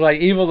in his,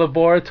 like, evil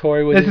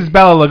laboratory with This is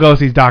Bela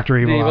Lugosi's Dr.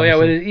 Evil,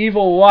 with his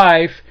evil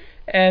wife.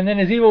 And then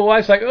his evil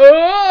wife's like,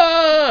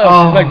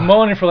 oh! She's like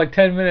moaning for like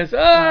 10 minutes.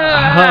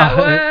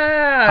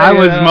 I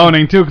was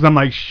moaning too because I'm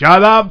like,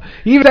 shut up.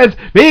 He even says,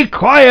 be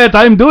quiet,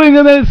 I'm doing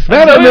an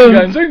experiment. I'm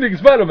doing the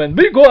experiment.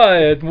 Be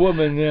quiet,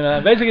 woman.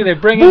 Basically, they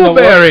bring in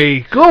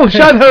the go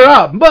shut her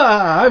up.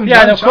 And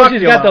of course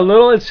he's got the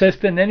little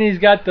assistant, then he's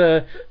got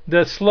the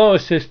slow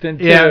assistant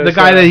too. Yeah, the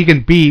guy that he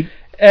can beat.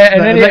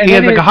 And then he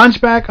has like a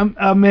hunchback,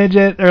 a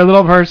midget, or a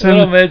little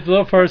person.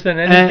 Little person,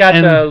 and he's got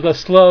the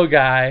slow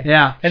guy.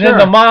 Yeah, and then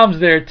the mom's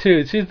there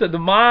too. She's the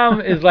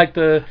mom is like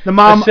the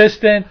mom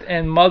assistant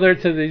and mother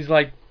to these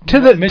like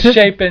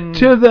misshapen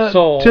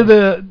souls. To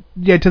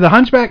the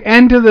hunchback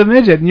and to the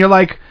midget, and you're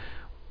like,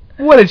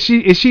 what is she?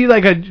 Is she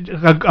like a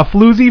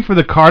floozy for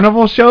the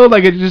carnival show?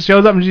 Like it just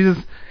shows up and she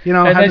just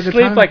and they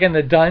sleep like in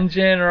the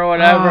dungeon or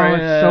whatever. Oh,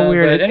 it's so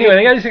weird. But anyway,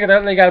 they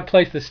got a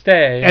place to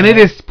stay. And it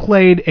is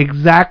played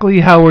exactly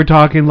how we're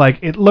talking. Like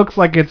it looks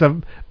like it's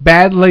a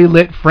badly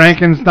lit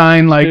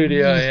Frankenstein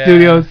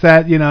studio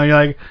set. You're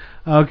like,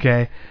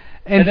 okay.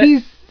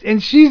 And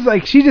she's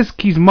like, she just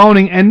keeps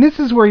moaning. And this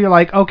is where you're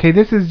like, okay,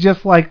 this is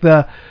just like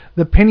the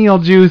pineal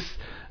juice.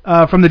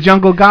 From the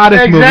Jungle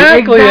Goddess movie.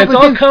 Exactly, it's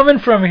all coming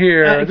from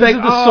here. This is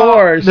the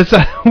source. This is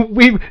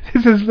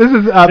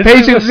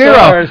Patient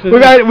Zero.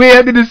 We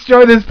had to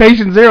destroy this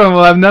Patient Zero, and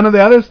we'll have none of the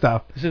other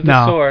stuff. This is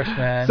the source,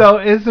 man.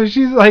 So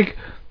she's like,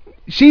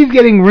 she's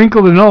getting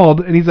wrinkled and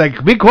old, and he's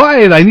like, be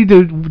quiet, I need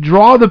to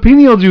draw the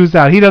pineal juice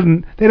out. They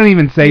don't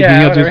even say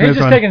pineal juice. He's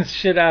just taking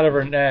shit out of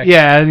her neck.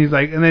 Yeah, and he's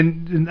like, and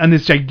then on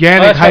this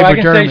gigantic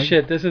hypodermic. I can say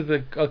shit. This is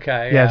the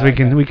okay. Yes, we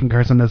can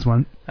curse on this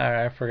one. All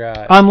right, I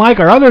forgot. Unlike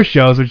our other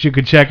shows, which you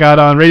could check out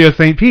on Radio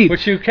St. Pete,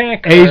 which you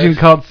can't curse. Asian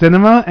Cult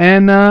Cinema,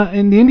 and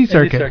in the Indie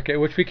Circuit,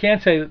 which we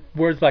can't say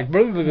words like.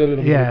 Blah, blah, blah,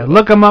 blah, yeah,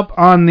 look them up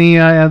on the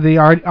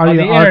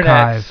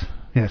archives.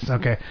 Yes,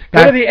 okay.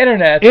 Go to the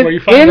internet where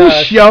you find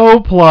in-show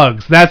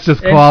plugs. That's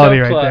just quality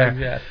right there.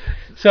 Yeah.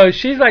 So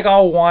she's like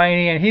all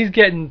whiny, and he's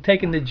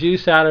taking the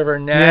juice out of her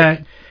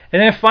neck. Yeah.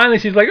 And then finally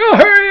she's like, oh,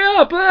 hurry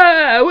up!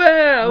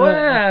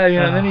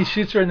 And then he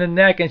shoots her in the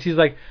neck, and she's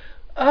like,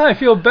 oh, I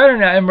feel better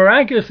now. And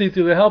miraculously,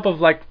 through the help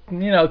of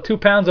 2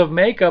 pounds of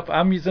makeup,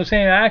 I'm the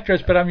same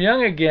actress, but I'm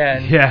young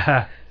again.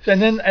 Yeah.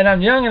 And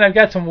I'm young, and I've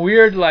got some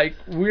weird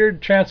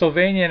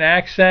Transylvanian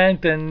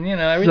accent, and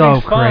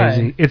everything's fine.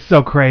 Crazy. It's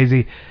so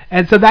crazy.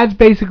 And so that's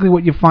basically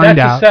what you find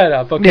out. That's the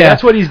setup. Okay,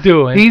 that's what he's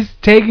doing. He's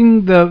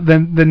taking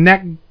the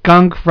neck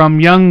gunk from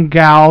young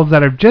gals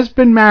that have just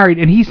been married,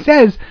 and he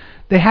says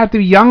they have to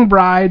be young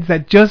brides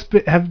that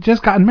have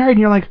just gotten married, and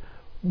you're like,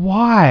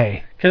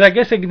 why? Because I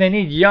guess they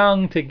need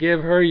young to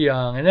give her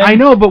young. And then I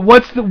know, but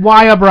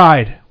why a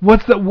bride?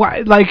 What's the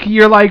why? Like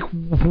you're like,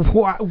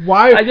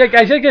 why? I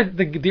think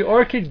it's the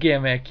orchid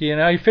gimmick.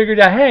 You figured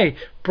out, hey,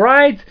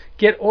 brides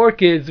get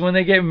orchids when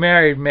they get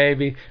married.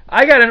 Maybe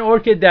I got an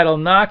orchid that'll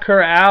knock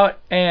her out,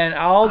 and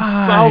I'll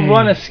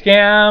run a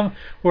scam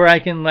where I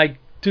can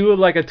do it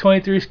like a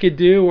 23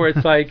 Skidoo where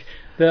it's like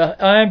the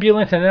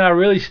ambulance, and then I'll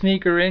really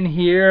sneak her in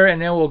here,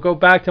 and then we'll go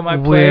back to my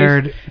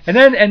Weird. place. And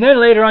then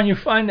later on you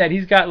find that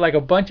he's got like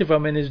a bunch of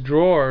them in his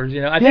drawers.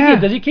 You know, I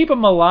think does he keep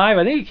them alive?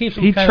 I think he keeps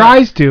them. He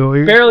tries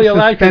to. Barely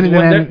alive because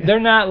they're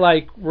not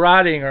like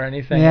rotting or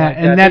anything. Yeah, like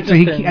and that. that's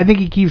I think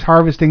he keeps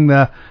harvesting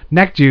the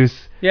neck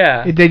juice.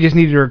 Yeah. They just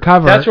need to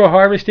recover. That's where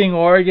harvesting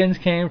organs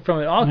came from.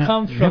 It all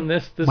comes from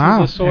this. This is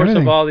the source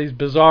of all these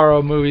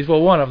bizarro movies.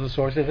 Well, one of the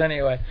sources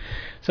anyway.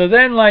 So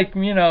then, like,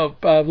 you know,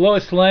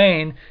 Lois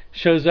Lane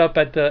shows up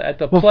at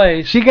the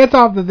place. She gets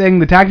off the thing.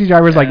 The taxi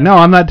driver's like, "No,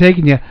 I'm not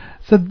taking you."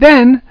 So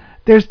then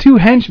there's two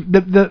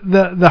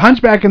the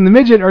hunchback and the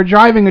midget are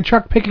driving a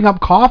truck picking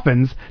up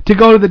coffins to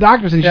go to the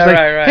doctor's, and she's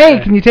like, "Hey,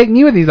 can you take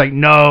me with?" He's like,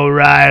 "No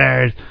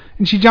riders."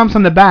 And she jumps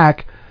on the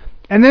back,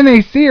 and then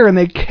they see her and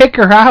they kick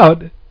her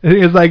out.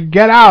 It's like,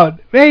 "Get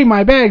out! Hey,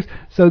 my bags!"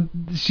 So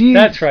she.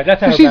 That's right.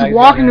 That's how she's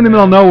walking in the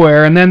middle of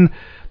nowhere, and then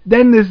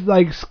this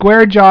like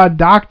square-jawed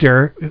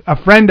doctor, a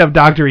friend of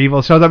Dr.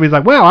 Evil, shows up. He's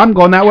like, "Well, I'm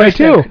going that way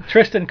too."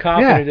 Tristan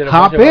Coffin did a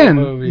hop bunch of in,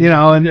 other movies. you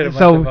know, and did a bunch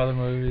so of other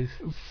movies.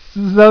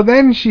 So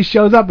then she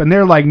shows up, and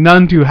they're like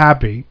none too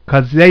happy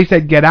because they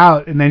said get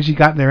out, and then she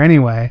got there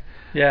anyway.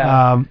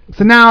 Yeah.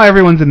 So now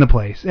everyone's in the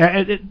place.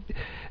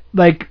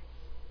 Like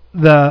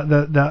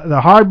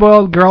the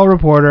hard-boiled girl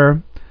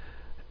reporter.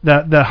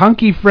 The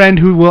hunky friend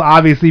who will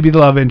obviously be the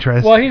love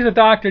interest. Well, he's a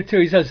doctor too.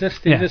 He's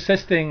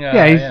assisting.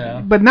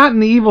 But not in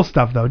the evil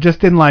stuff though.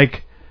 Just in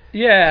like.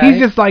 Yeah. He's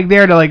just like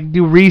there to like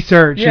do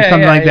research or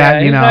something like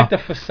that. You know. He's like the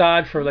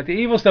facade for like the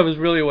evil stuff is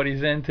really what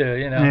he's into.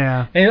 You know.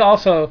 Yeah. And he's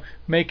also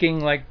making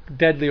like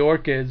deadly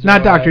orchids.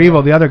 Not Dr.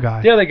 Evil, the other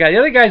guy. The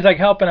other guy's like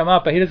helping him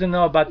out, but he doesn't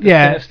know about the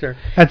sinister.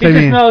 That's he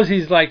just knows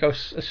he's like a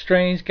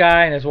strange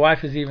guy, and his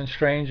wife is even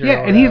stranger.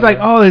 Yeah, and he's like,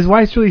 oh, his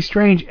wife's really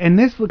strange, and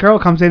this girl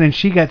comes in and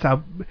she gets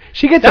a pimp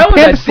slap. That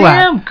was a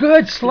damn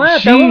good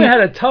slap. That woman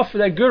had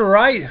a good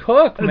right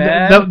hook,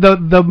 man.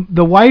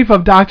 The wife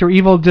of Dr.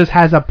 Evil just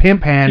has a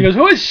pimp hand. She goes,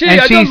 who is she?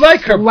 And I don't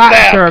like her.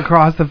 Slaps her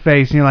across the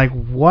face, and you're like,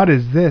 what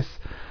is this?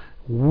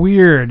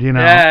 Weird, you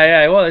know.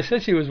 Yeah. Well, they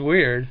said she was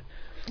weird.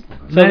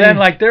 So then,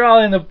 like, they're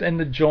all in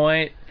the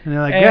joint. And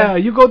they're like, yeah,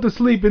 you go to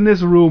sleep in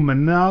this room,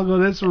 and I'll go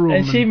this room.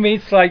 And she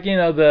meets, like, you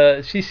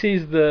know, she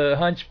sees the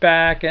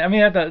hunchback, and I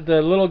mean,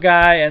 the little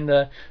guy and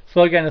the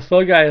slow guy, and the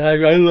slow guy is like,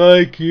 I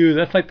like you.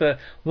 That's like the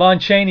Lon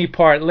Chaney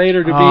part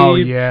later to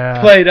be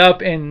played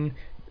up in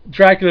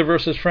Dracula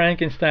versus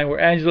Frankenstein, where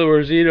Angela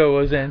Rosito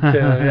was into,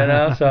 you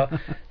know, so...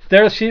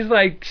 she's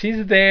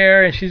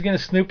there and she's gonna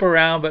snoop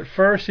around, but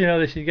first, you know,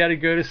 that she's got to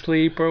go to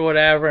sleep or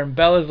whatever. And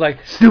Bella's like,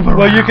 snoop around.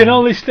 Well, you can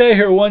only stay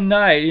here one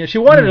night. You know, she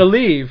wanted to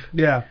leave.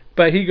 Yeah.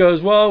 But he goes,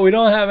 well, we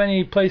don't have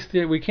any place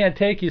we can't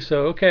take you,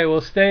 so okay,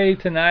 we'll stay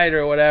tonight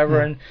or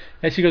whatever. Yeah.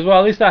 And she goes, well,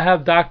 at least I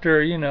have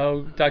Dr.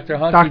 Hunky.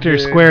 Dr.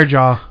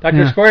 Squarejaw.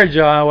 Dr.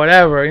 Squarejaw,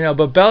 whatever, you know.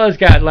 But Bella's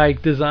got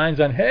like designs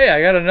on, hey,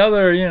 I got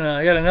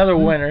another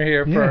winner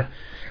here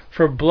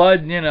for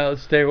blood, you know,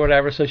 stay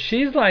whatever. So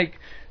she's like.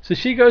 So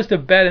she goes to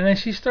bed, and then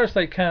she starts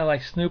like kind of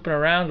like snooping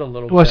around a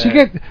little bit. Well, she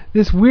gets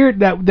this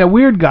weird that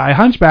weird guy,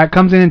 hunchback,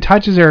 comes in and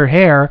touches her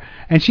hair,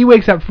 and she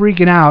wakes up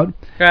freaking out.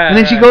 And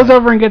then she goes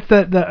over and gets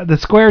the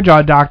square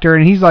jaw doctor,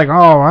 and he's like,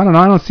 oh, I don't know,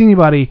 I don't see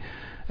anybody.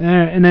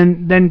 And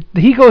then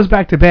he goes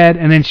back to bed,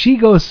 and then she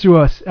goes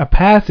through a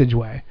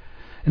passageway,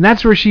 and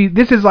that's where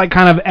this is like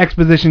kind of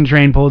exposition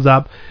train pulls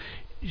up.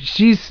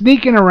 She's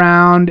sneaking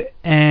around,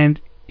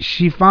 and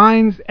she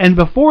finds, and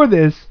before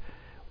this.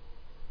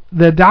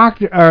 The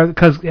doctor,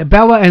 because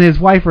Bella and his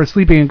wife are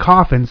sleeping in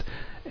coffins,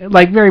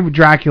 like very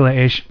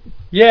Dracula-ish.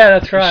 Yeah,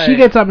 that's right. She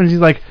gets up and she's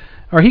like,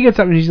 or he gets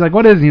up and she's like,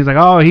 what is it? And he's like,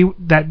 oh,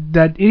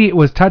 that idiot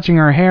was touching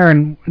her hair,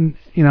 and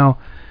you know,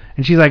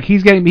 and she's like,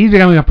 he's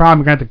becoming a problem.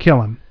 We're gonna have to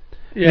kill him.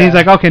 Yeah. And he's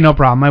like, okay, no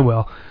problem, I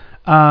will.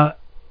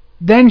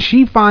 Then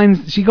she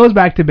goes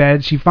back to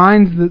bed. She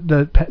finds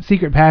the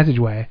secret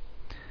passageway.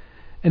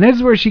 And this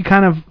is where she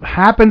kind of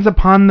happens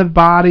upon the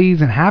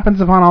bodies and happens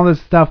upon all this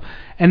stuff.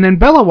 And then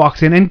Bella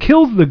walks in and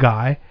kills the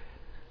guy.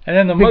 And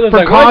then the mother's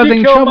like, why'd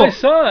you kill my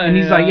son? And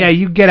he's like, yeah,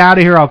 you get out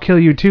of here, I'll kill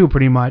you too,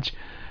 pretty much.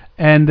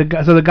 And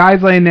so the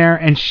guy's laying there,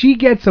 and she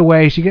gets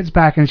away. She gets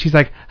back, and she's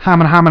like,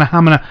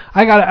 hamana.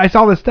 I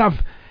saw this stuff.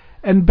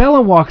 And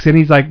Bella walks in.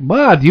 He's like,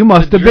 bud, you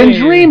must have been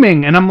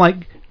dreaming. And I'm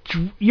like,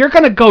 you're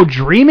going to go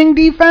dreaming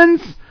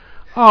defense?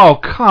 Oh,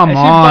 come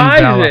on,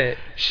 Bella. It.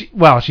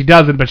 She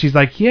doesn't, but she's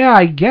like, yeah,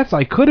 I guess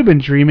I could have been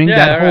dreaming.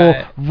 That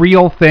whole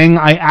real thing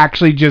I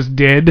actually just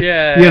did.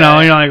 Yeah. You know,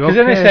 you're like, okay. Because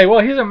then they say,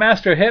 well, he's a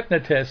master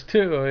hypnotist, too.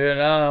 You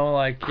know, I'm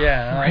like,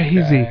 yeah.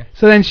 Crazy. Okay.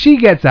 So then she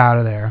gets out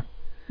of there.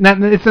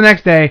 It's the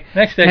next day.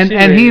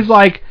 And he's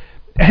like,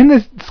 and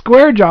this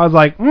square jaw's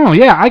like, oh,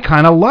 yeah, I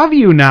kind of love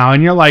you now.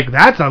 And you're like,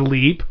 that's a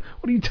leap.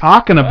 What are you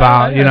talking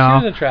about? You know,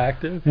 she's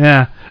attractive.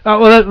 Yeah.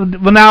 Well,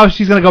 now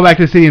she's gonna go back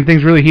to the city and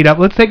things really heat up.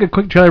 Let's take a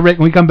quick trailer break.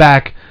 When we come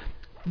back,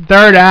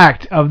 third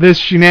act of this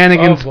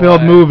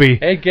shenanigans-filled movie.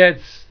 It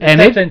gets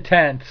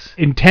intense.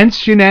 Intense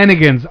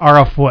shenanigans are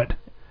afoot.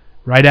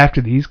 Right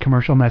after these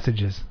commercial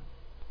messages.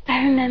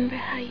 I remember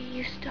how you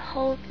used to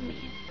hold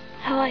me,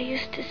 how I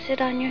used to sit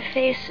on your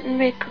face and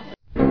wrinkle.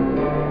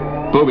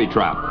 Booby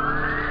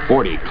Trap.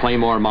 40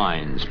 Claymore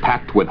mines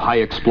packed with high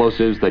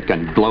explosives that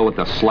can glow at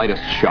the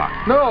slightest shock.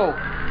 No!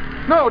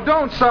 No,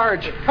 don't,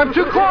 Sarge! I'm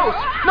too close!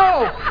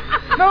 No!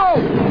 No!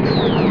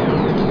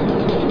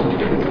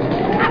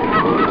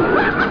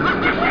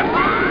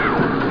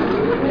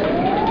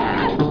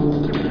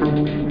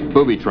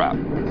 Booby Trap.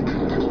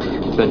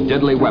 The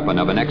deadly weapon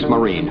of an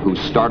ex-Marine who's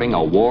starting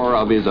a war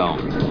of his own.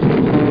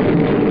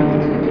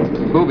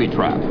 Booby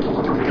Trap.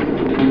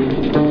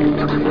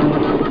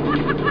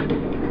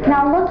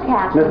 Now look,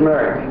 Captain. Miss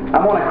Murray,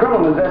 I'm on a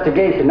criminal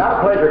investigation, not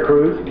a pleasure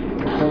cruise.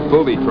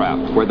 Booby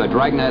Trap, where the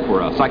dragnet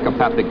where a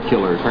psychopathic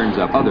killer turns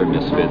up other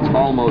misfits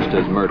almost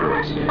as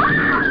murderous.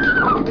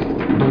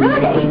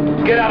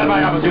 Rudy! Get out of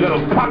my office, you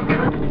little punk!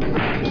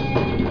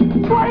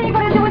 What are you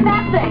going to do with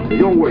that thing? Hey,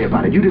 don't worry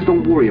about it. You just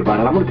don't worry about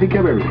it. I'm going to take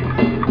care of everything.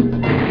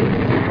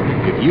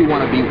 If you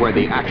want to be where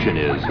the action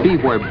is, be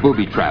where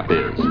Booby Trap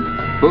is.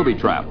 Booby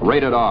Trap,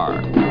 rated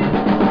R.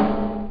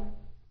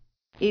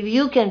 If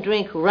you can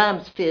drink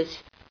ram's fish,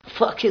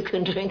 fuck, you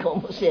can drink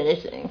almost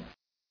anything.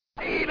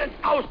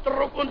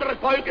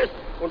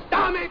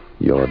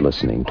 You're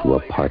listening to a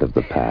part of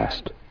the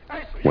past,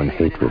 when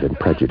hatred and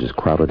prejudice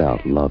crowded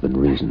out love and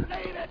reason.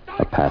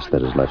 A past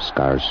that has left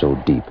scars so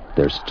deep,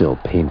 they're still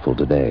painful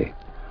today.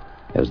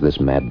 As this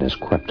madness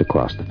crept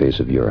across the face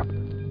of Europe,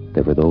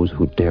 there were those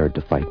who dared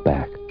to fight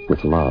back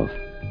with love.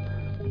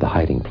 The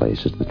Hiding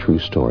Place is the true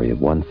story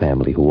of one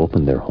family who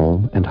opened their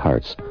home and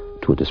hearts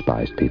to a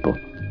despised people.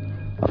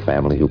 A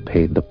family who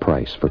paid the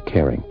price for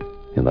caring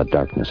in the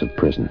darkness of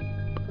prison.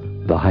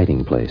 The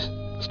Hiding Place,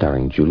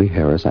 starring Julie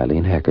Harris,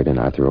 Eileen Heckard, and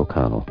Arthur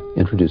O'Connell,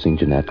 introducing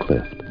Jeanette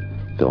Clift.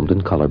 Filmed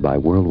in color by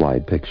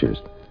Worldwide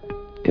Pictures.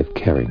 If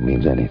caring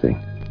means anything,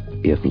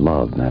 if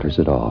love matters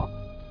at all,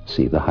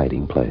 see The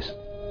Hiding Place.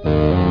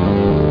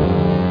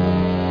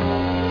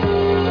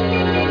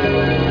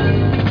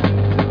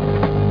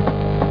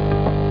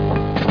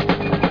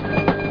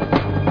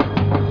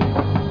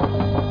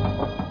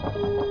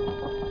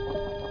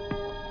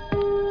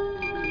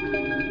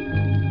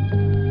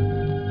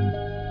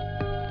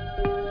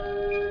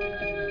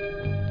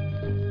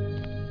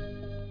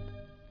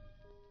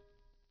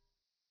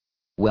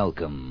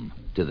 Welcome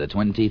to the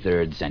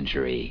 23rd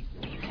century.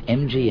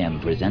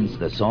 MGM presents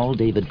the Saul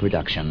David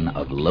production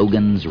of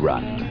Logan's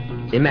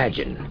Run.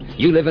 Imagine,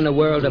 you live in a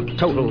world of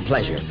total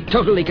pleasure,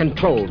 totally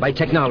controlled by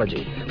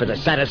technology, for the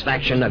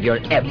satisfaction of your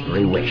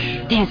every wish.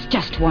 There's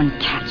just one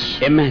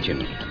catch.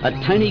 Imagine, a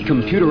tiny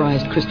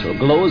computerized crystal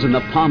glows in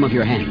the palm of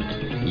your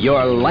hand.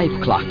 Your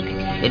life clock.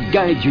 It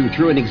guides you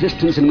through an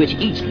existence in which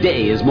each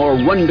day is more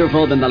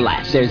wonderful than the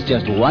last. There's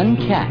just one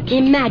catch.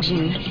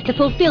 Imagine the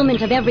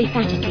fulfillment of every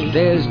fantasy.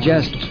 There's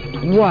just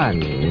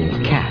one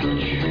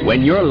catch.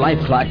 When your life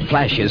clock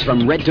flashes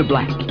from red to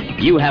black,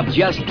 you have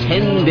just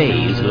 10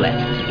 days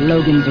left.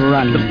 Logan's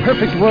Run. The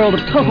perfect world of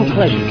total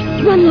pleasure.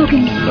 Run,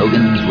 Logan.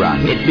 Logan's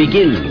Run. It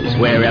begins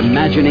where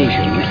imagination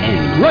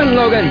ends. Run,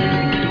 Logan!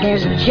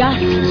 There's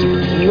just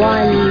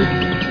one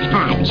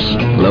catch.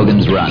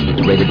 Logan's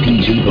Run. Rated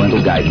PG.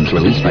 Parental guidance.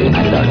 Released by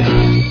United Artists.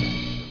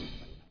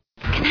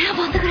 Can I have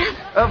autograph?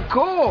 Of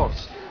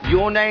course.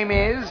 Your name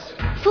is?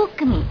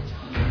 Fukumi.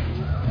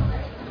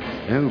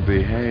 Oh,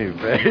 behave,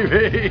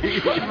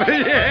 baby.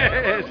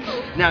 Yes.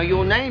 Now,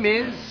 your name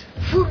is?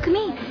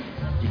 Fukumi.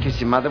 You kiss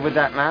your mother with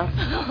that mouth?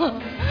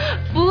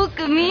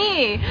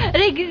 Fukumi.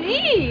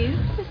 Exist.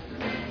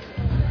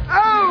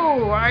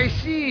 Oh, I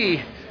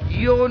see.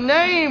 Your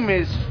name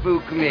is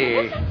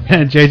Fukumi.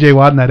 And J.J.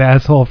 Watt, that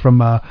asshole from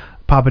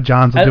Papa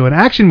John's, will do an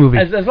action movie.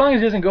 As long as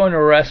he doesn't go into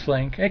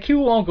wrestling. Like, he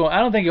won't go. I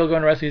don't think he'll go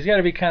into wrestling. He's got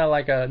to be kind of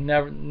like a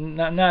not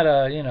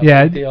a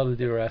big deal to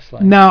do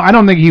wrestling. No, I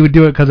don't think he would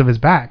do it because of his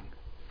back.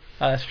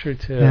 That's true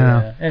too.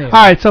 Yeah. Anyway.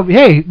 All right, so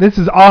hey, this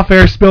is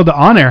off-air spilled to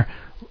on-air.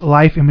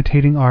 Life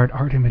imitating art,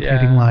 art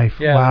imitating life.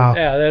 Yeah, wow.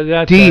 Yeah,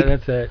 that's deep.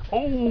 That's it.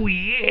 Oh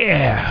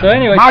yeah. So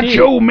anyway,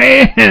 Macho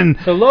Man.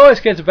 So Lois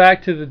gets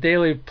back to the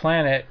Daily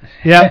Planet.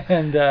 Yep.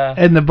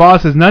 and the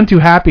boss is none too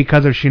happy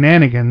because of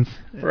shenanigans.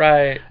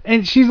 Right.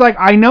 And she's like,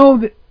 I know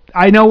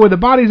where the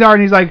bodies are,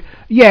 and he's like,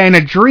 yeah, in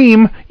a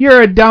dream,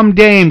 you're a dumb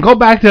dame. Go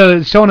back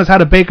to showing us how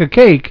to bake a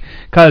cake,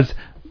 because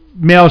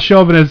male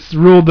chauvinists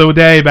ruled the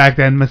day back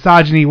then.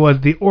 Misogyny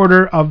was the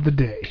order of the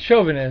day.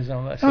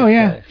 Chauvinism. Let's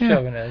yeah.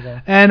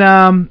 Chauvinism.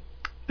 And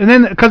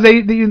then because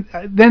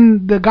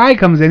then the guy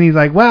comes in, he's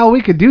like, well,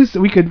 we could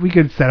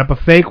set up a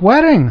fake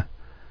wedding.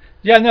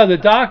 Yeah, no, the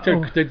doctor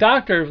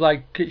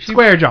like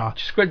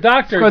Squarejaw.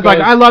 Doctor goes, like,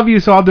 I love you,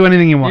 so I'll do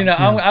anything you want.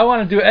 I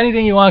want to do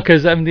anything you want,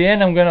 because in the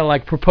end I'm gonna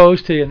like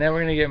propose to you, and then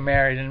we're gonna get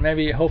married, and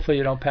maybe hopefully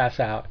you don't pass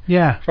out.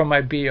 Yeah. From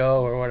my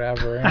BO or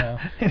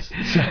whatever,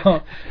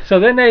 So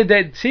then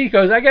he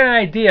goes, I got an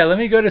idea. Let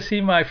me go to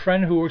see my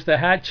friend who was the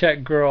hat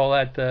check girl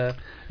at the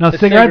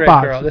cigarette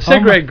box. Girl, the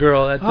cigarette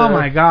girl at the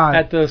my God.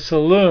 at the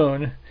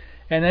saloon,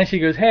 and then she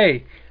goes,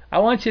 hey, I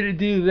want you to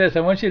do this.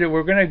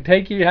 We're going to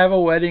take you to have a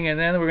wedding, and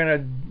then we're going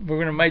to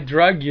might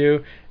drug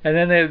you, and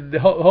then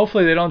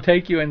hopefully they don't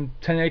take you and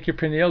take your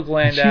pineal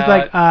gland She's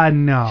out. like,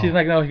 no. She's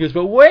like, no. He goes,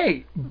 but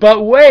wait,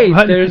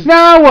 there's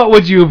now what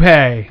would you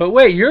pay? But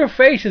wait, your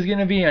face is going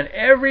to be on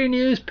every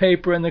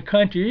newspaper in the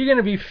country. You're going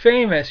to be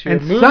famous. Your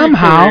And movie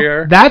somehow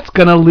career. that's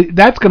gonna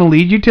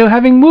lead you to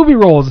having movie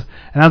roles.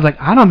 And I was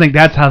like, I don't think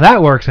that's how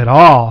that works at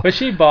all. But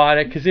she bought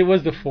it because it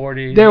was the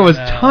 40s. There was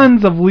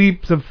tons of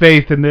leaps of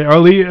faith in there, or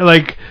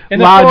like in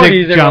the logic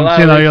 40s, jumps.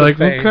 You know, you're like,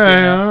 faith,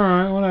 okay, all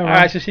right, whatever. All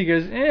right, so she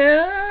goes,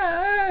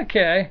 yeah,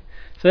 okay.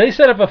 So they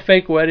set up a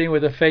fake wedding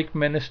with a fake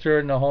minister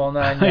and the whole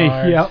 9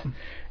 yards. Yep.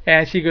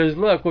 And she goes,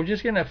 look, we're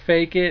just gonna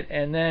fake it,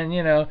 and then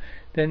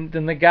then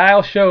the guy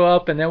will show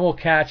up, and then we'll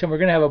catch him. We're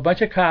gonna have a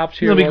bunch of cops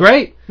here. It'll be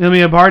great. It'll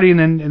be a party, and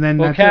then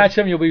we'll that's catch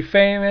him. You'll be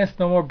famous.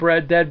 No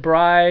more dead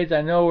brides.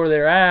 I know where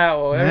they're at.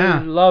 Well,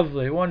 Yeah.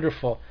 Lovely,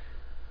 wonderful.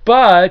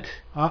 But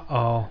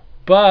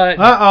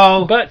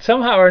But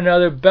somehow or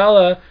another,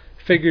 Bella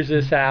figures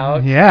this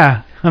out.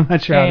 Yeah, I'm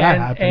not sure how that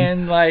happened.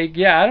 And I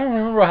don't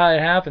remember how it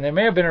happened. There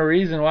may have been a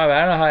reason why, but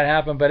I don't know how it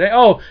happened. But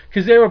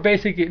because they were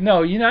basically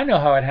I know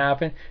how it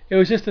happened. It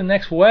was just the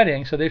next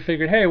wedding, so they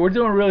figured, hey, we're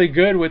doing really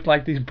good with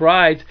these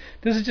brides.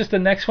 This is just the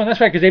next one. That's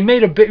right, because they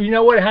made a big. You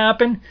know what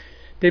happened?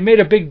 They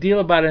made a big deal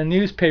about a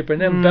newspaper,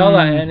 and then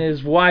Bella and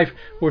his wife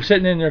were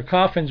sitting in their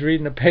coffins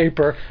reading the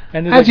paper,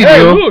 and they're like,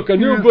 hey, look, a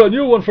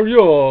new one for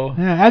you.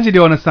 Yeah, as you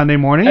do on a Sunday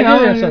morning.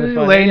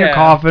 Lay in your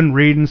coffin,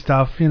 reading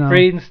stuff,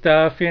 Reading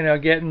stuff,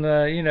 getting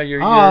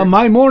your...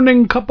 my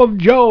morning cup of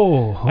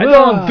Joe. I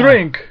don't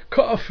drink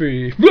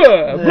coffee.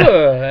 Blah, blah.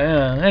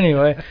 Yeah,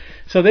 anyway,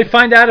 so they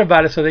find out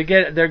about it, so they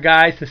get their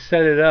guys to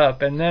set it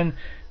up, and then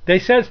they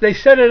set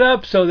it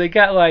up so they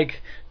got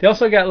they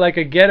also got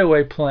a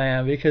getaway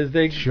plan because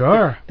they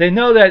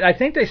know that I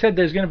think they said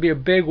there's going to be a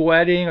big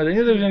wedding, or they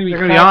knew there was going to be.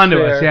 They're going to be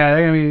onto us, yeah.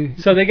 They're going to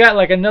be. So they got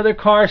another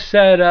car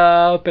set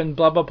up and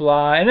blah blah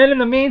blah, and then in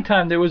the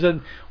meantime there was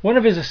one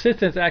of his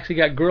assistants actually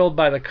got grilled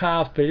by the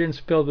cops, but he didn't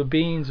spill the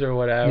beans or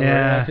whatever.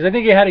 Yeah. Because I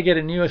think he had to get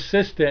a new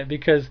assistant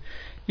because.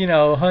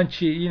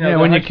 Hunchy, Yeah,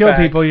 when you kill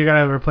people, you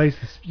gotta replace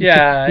this. You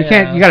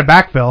can't. You gotta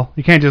backfill.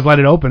 You can't just let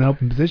it open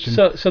position.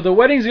 So the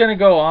wedding's gonna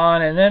go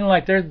on, and then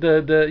there's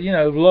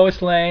the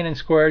Lois Lane and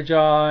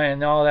Squarejaw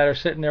and all that are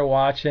sitting there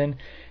watching,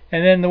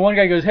 and then the one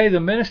guy goes, hey, the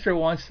minister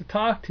wants to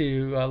talk to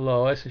you,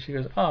 Lois, and she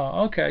goes,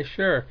 oh, okay,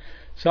 sure.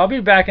 So I'll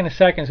be back in a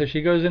second. So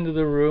she goes into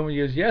the room and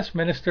he goes, yes,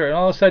 minister, and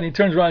all of a sudden he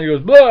turns around and he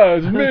goes, blah,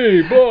 it's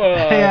me, boy.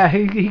 Yeah,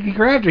 he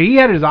grabbed her. He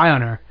had his eye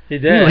on her. He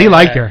did. He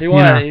liked her. He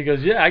wanted. He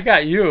goes, yeah, I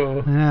got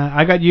you. Yeah,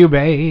 I got you,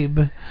 babe.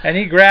 And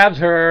he grabs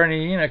her, and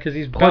he, because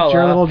he's Bella. Put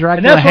your little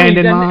Dracula hand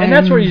in mine. And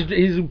that's where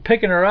he's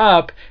picking her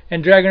up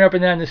and dragging her up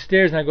and down the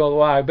stairs. And I go,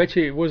 wow, I bet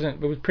you it was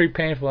pretty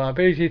painful. I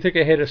bet he took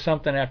a hit or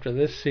something after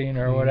this scene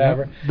or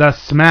whatever. The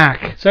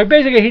smack. So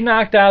basically, he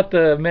knocked out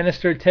the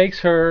minister, takes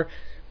her,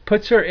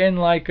 puts her in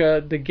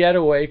the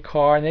getaway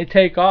car, and they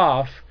take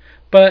off.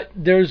 But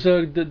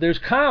there's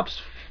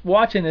cops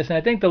watching this, and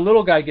I think the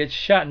little guy gets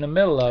shot in the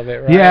middle of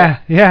it, right?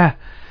 Yeah.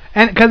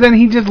 And because then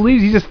he just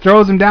leaves, he just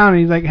throws him down, and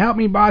he's like, help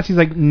me, boss. He's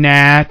like,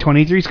 nah,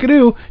 23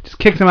 skidoo. Just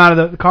kicks him out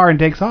of the car and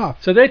takes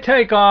off. So they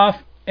take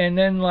off, and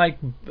then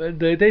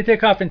they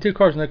take off in two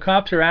cars, and the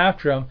cops are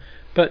after them.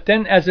 But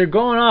then as they're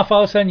going off,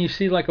 all of a sudden you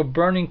see a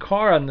burning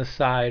car on the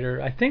side,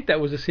 or I think that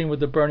was the scene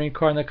with the burning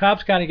car, and the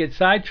cops kind of get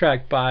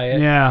sidetracked by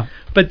it. Yeah.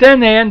 But then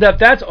they end up,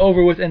 that's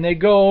over with, and they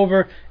go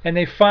over and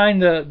they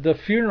find the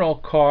funeral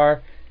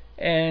car,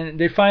 and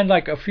they find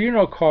a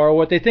funeral car, or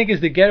what they think is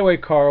the getaway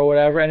car or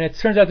whatever, and it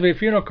turns out to be a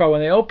funeral car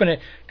when they open it,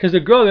 because the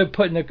girl they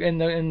put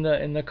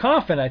in the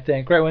coffin, I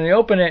think, right? When they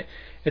open it,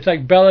 it's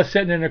Bella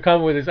sitting in her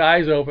coffin with his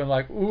eyes open,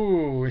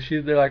 ooh.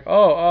 They're like,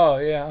 oh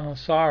yeah,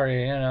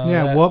 sorry,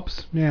 Yeah,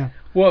 whoops. Yeah.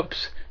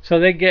 Whoops. So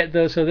they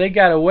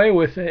got away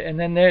with it, and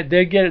then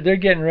they're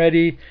getting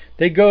ready.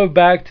 They go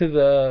back to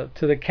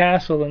the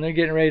castle, and they're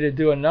getting ready to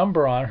do a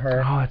number on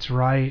her. Oh, that's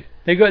right.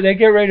 They're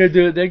getting ready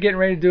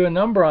to do a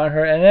number on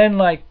her, and then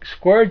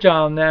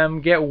Squarejaw and them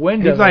get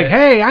wind of it. He's like,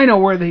 hey, I know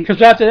where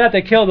because after that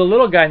they kill the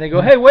little guy, and they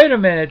go, hey, wait a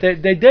minute,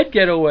 they did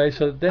get away.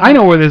 So then I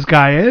know where this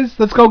guy is.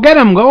 Let's go get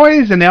him,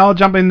 boys! And they all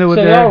jump into it.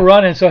 So they're all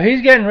running. So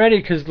he's getting ready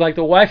because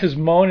the wife is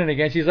moaning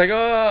again. She's like,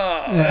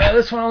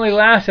 this one only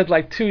lasted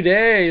 2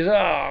 days.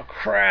 Oh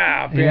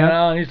crap, you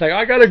know. And he's like,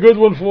 I got a good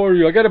one for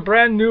you. I got a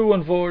brand new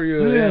one for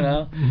you, you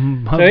know.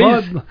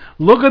 So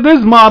look at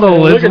this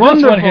model. It's look at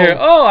wonderful. This one here.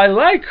 Oh, I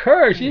like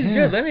her. She's good.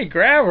 Let me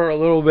grab her a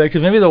little bit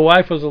because maybe the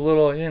wife was a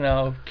little,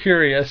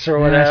 curious or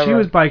whatever. Yeah, she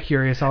was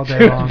bi-curious all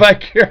day long.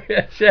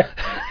 Bi-curious, yeah.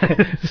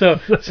 so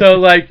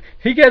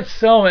he gets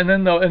some, and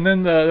then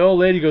the old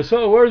lady goes,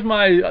 so where's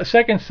my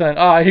second son?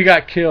 Oh, he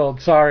got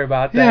killed. Sorry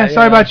about that. Yeah,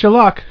 sorry about your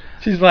luck.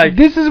 She's like,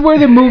 this is where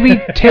the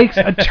movie takes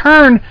a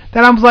turn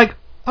that I was like,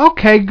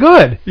 okay,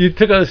 good. You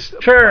took a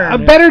turn. A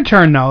better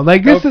turn though.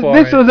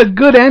 This was a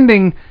good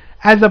ending.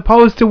 As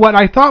opposed to what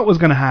I thought was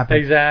going to happen.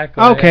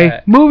 Exactly. Okay,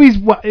 yeah. Movies.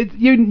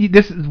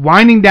 This is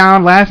winding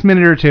down. Last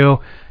minute or two,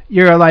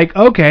 you're like,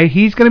 okay,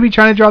 he's going to be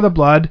trying to draw the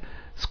blood.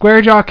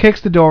 Squarejaw kicks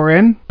the door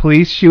in.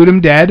 Police shoot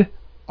him dead.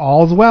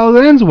 All's well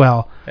that ends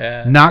well.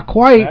 Yeah. Not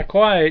quite. Not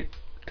quite.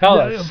 Tell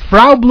us.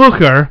 Frau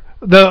Blucher,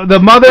 the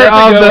mother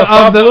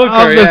of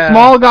the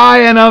small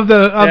guy and of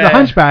the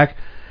hunchback,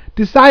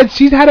 decides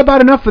she's had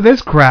about enough of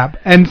this crap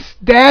and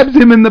stabs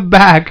him in the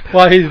back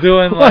while he's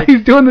doing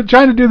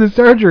trying to do the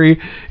surgery.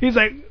 He's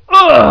like,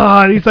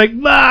 ugh, and he's like,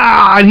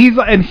 ah,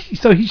 and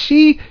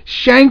she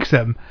shanks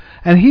him,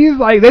 and he's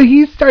like, then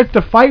he starts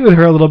to fight with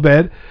her a little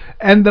bit,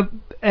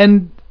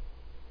 and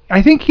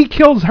I think he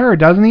kills her,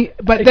 doesn't he?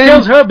 But then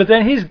kills her, but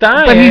then he's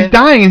dying. But he's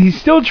dying, and he's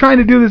still trying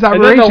to do this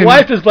operation. And then the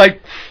wife is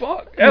like,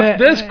 fuck, F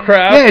this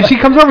crap. Yeah, and she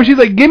comes over and she's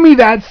like, give me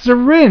that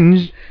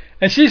syringe.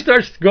 And she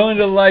starts going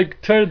to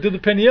turn to the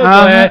pineal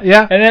gland.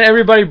 Yeah. And then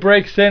everybody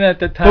breaks in at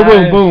the time.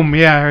 Boom, boom, boom.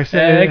 Yeah.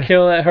 And they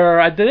kill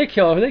her. Did they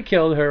kill her? They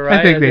killed her, right?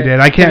 I think they did.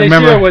 I can't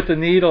remember. They shoot her with the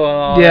needle and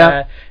all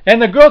that.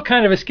 And the girl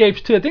kind of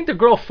escapes too. I think the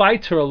girl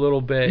fights her a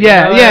little bit.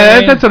 Yeah, you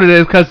know that's what it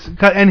is. Because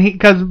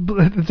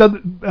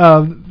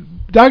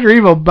Dr.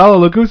 Evil,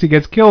 Bela Lugosi,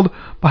 gets killed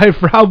by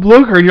Frau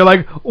Blucher, and you're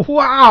like,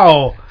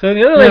 wow. So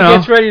the other lady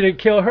gets ready to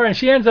kill her, and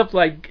she ends up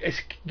like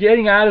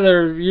getting out of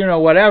there,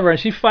 whatever, and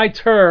she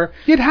fights her.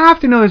 You'd have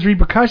to know there's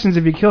repercussions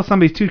if you kill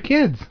somebody's two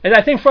kids. And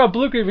I think Frau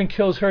Blucher even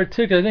kills her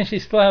too, because I think she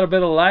still had a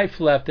bit of life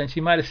left, and she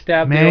might have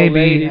stabbed the old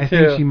lady too. I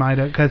think she might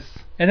have, because.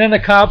 And then the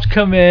cops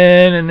come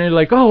in, and they're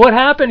like, oh, what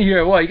happened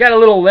here? Well, you got a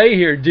little lay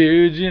here,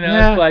 dudes.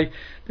 It's like.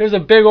 There's a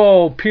big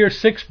old Pier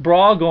 6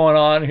 brawl going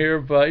on here,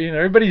 but,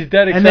 everybody's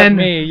dead except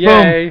me.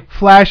 Yay. Boom,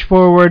 flash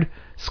forward,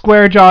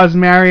 Squarejaw's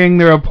marrying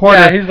the reporter.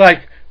 Yeah, he's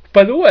like,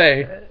 by the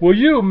way, will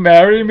you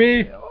marry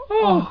me?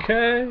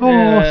 Okay.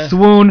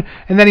 Swoon.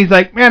 And then he's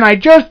like, man, I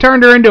just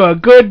turned her into a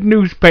good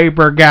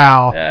newspaper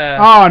gal. Yeah.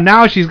 Oh,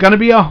 now she's going to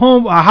be a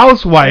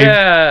housewife.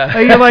 Yeah.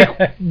 And you're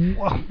like,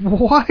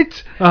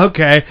 what?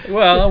 Okay.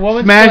 Well, a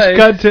woman's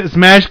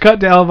Smash cut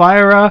to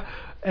Elvira.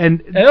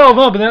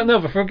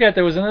 But forget,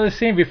 there was another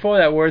scene before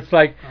that where it's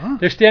like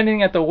they're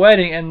standing at the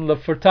wedding, and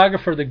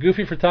the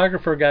goofy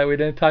photographer guy we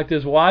didn't talk to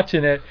is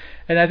watching it,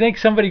 and I think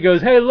somebody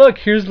goes, hey, look,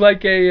 here's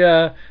like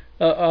a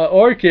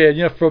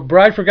orchid,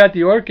 bride forgot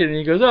the orchid, and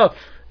he goes, oh,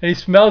 and he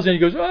smells it, and he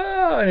goes,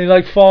 oh, and he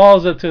like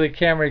falls up to the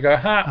camera, and he goes,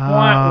 ha,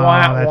 wah,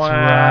 wah, that's wah.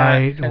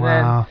 right, and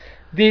wow. Then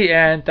the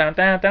end, dun,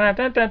 dun, dun,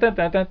 dun, dun, dun,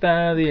 dun, dun,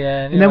 dun, the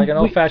end, like an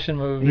old-fashioned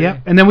movie.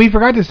 Yep, and then we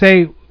forgot to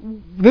say,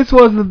 this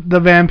was the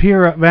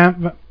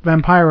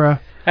Vampira.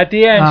 At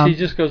the end, she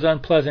just goes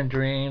unpleasant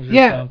dreams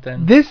or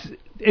something.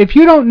 If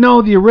you don't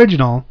know the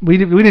original, we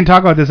didn't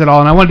talk about this at all,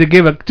 and I wanted to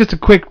give just a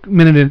quick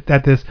minute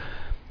at this.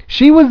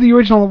 She was the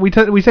original.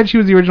 We said she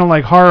was the original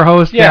like horror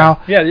host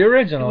gal. Yeah, the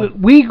original.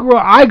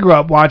 I grew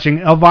up watching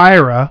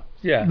Elvira.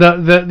 Yeah.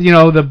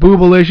 The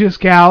boobalicious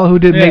gal who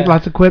did make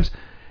lots of quips.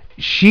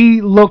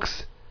 She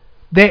looks.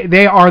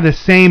 They are the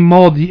same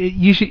mold.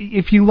 You should,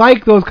 if you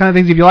like those kind of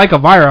things. If you like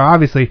Elvira,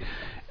 obviously,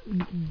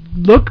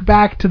 look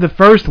back to the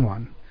first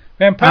one.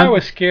 Vampire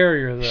was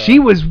scarier though. She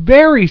was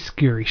very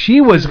scary.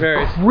 She was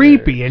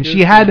creepy, and she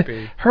had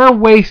her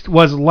waist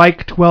was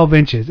like 12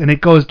 inches, and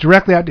it goes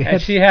directly out to hips.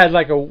 And she had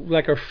like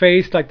her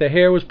face, like the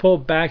hair was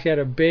pulled back. She had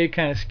a big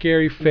kind of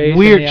scary face.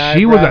 Weird.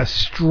 She was a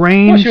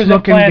strange she was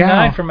looking in Plan gal.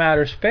 9 from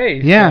outer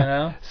space.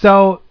 Yeah.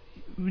 So,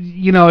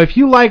 if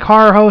you like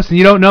horror hosts and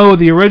you don't know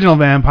the original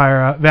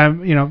Vampire,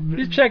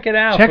 just check it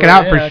out. Check it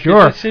out for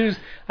sure.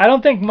 I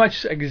don't think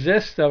much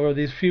exists over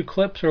these few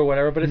clips or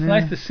whatever, but it's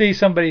nice to see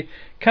somebody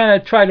kind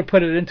of try to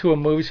put it into a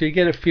movie so you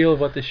get a feel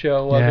of what the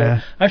show was.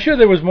 Yeah. I'm sure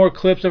there was more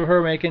clips of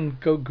her making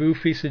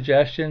goofy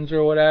suggestions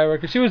or whatever,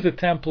 because she was the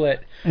template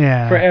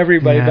for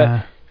everybody.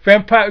 Yeah.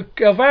 But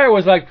Elvira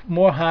was like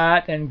more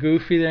hot and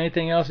goofy than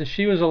anything else, and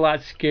she was a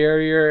lot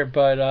scarier,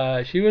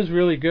 but she was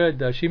really good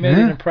though. She made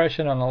an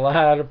impression on a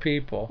lot of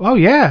people. Oh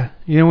yeah,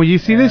 when you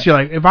see this, you're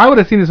like, if I would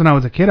have seen this when I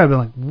was a kid, I'd be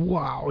like,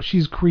 wow,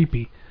 she's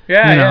creepy.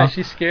 Yeah,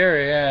 she's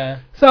scary, yeah.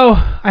 So,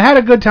 I had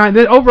a good time.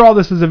 Overall,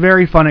 this is a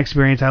very fun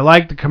experience. I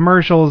like the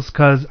commercials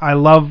because I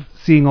love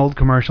seeing old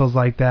commercials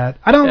like that.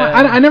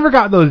 I never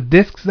got those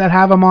discs that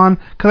have them on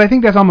because I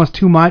think that's almost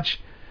too much.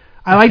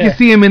 I like to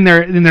see them in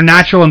their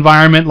natural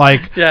environment,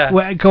 like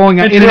going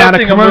in and out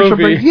of commercial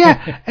breaks.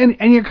 Yeah,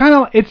 and you're kind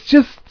of, it's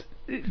just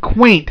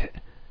quaint.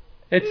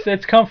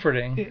 It's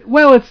comforting.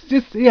 Well, it's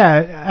just, and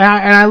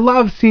I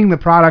love seeing the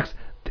products.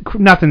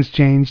 Nothing's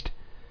changed.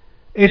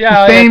 It's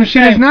the same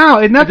shit as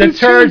now. Nothing's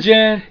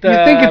detergent, changed.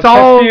 You think it's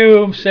all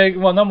perfume,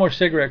 no more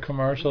cigarette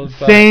commercials.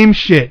 But same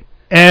shit.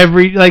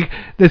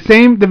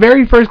 The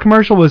very first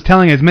commercial was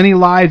telling as many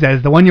lies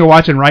as the one you're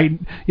watching right,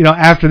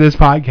 after this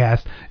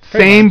podcast.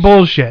 Same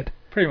bullshit.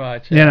 Pretty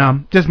much.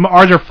 Just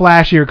ours are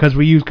flashier because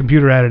we use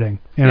computer editing.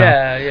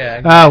 Yeah,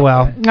 exactly. Oh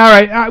well. All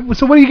right.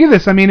 So what do you give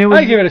this? I mean,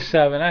 I give it a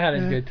 7. I had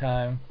a good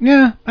time.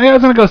 Yeah, I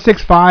was gonna go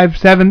 6.5,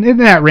 7 in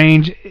that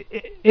range.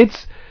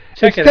 It's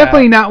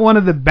definitely not one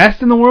of the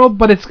best in the world,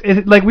 but it's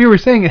like we were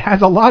saying, it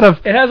has a lot of.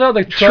 It has all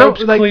the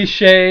tropes,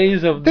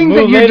 cliches of things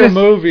that later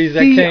movies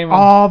that came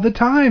all the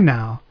time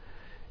now.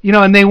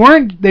 And they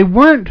weren't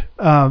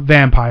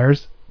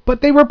vampires,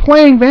 but they were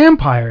playing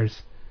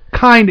vampires.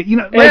 Kind of,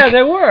 yeah,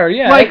 they were,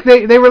 yeah. Like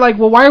they were like,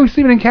 well, why are we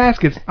sleeping in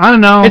caskets? I don't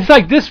know. It's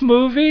like this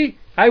movie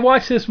I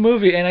watch this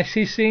movie and I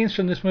see scenes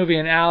from this movie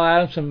and Al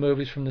Adamson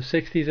movies from the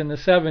 60s and the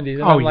 70s,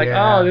 and I'm like,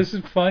 oh, this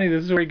is funny.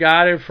 This is where he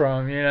got it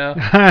from, you know.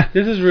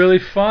 This is really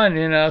fun,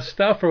 you know,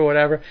 stuff or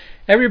whatever.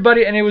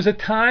 Everybody, and it was a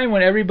time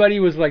when everybody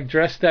was like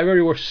dressed up.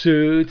 Everybody wore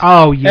suits.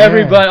 Oh yeah.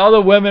 Everybody, all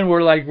the women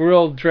were like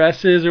real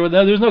dresses, or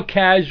there was no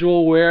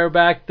casual wear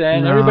back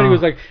then. No. Everybody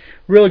was like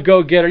real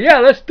go-getter. Yeah,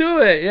 let's do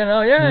it. You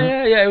know,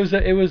 yeah. It was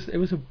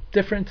a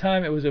different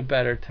time. It was a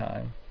better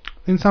time.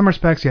 In some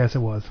respects, yes, it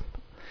was.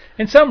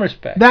 In some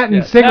respects. That and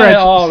yes.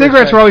 cigarettes. Cigarettes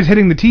respects. were always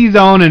hitting the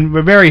T-zone and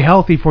were very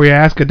healthy for you.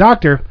 Ask a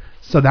doctor.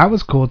 So that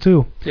was cool,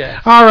 too.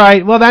 Yes. All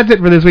right. Well, that's it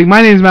for this week.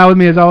 My name's Matt, with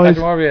me as always.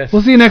 Dr. Morbius.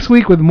 We'll see you next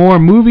week with more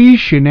movie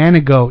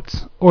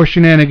shenanigans or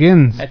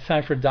shenanigans. It's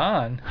time for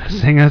Don.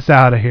 Sing us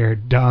out of here,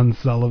 Don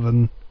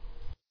Sullivan.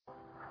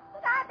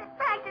 I've been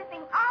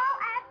practicing all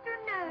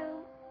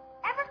afternoon,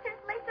 ever since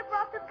Lisa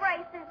brought the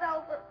braces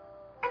over.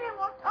 And it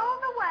walked all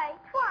the way,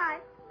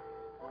 twice.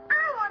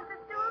 I want to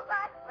do it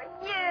right for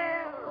you.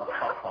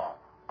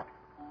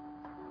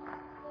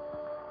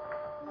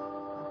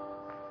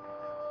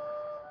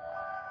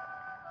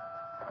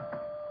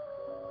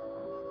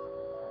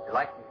 You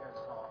like to hear a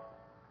song?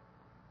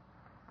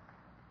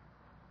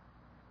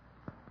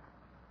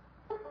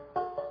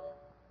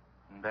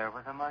 There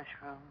was a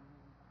mushroom,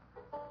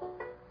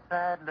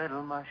 sad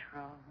little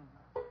mushroom.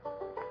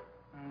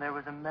 There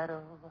was a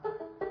meadow,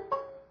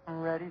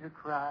 ready to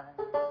cry.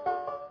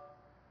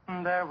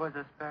 There was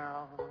a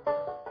sparrow,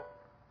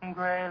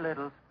 gray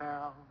little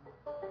sparrow.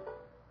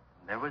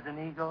 There was an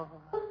eagle,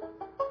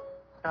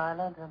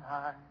 silent and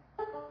high.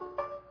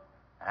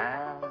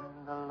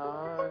 And the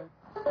Lord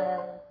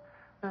said,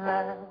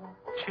 laugh,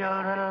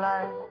 children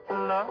laugh, the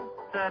Lord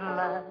said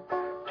laugh,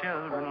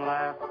 children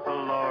laugh, the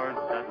Lord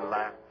said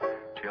laugh,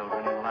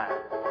 children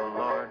laugh, the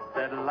Lord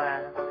said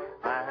laugh,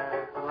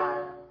 laugh,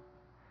 laugh.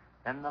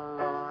 And the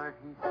Lord,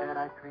 he said,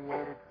 I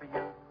created for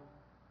you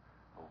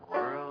a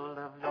world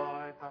of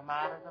joy from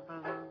out of the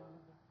blue.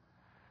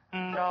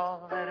 And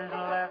all that is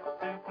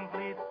left to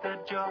complete the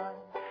joy,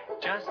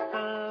 just the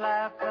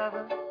laugh of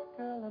a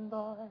girl and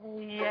boy.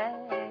 Yeah,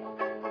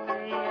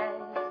 yeah,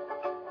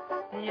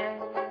 yeah.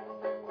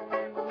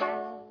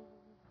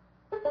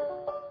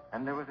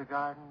 And there was a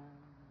garden,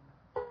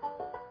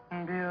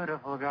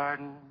 beautiful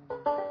garden,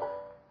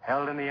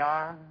 held in the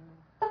arms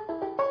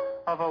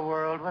of a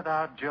world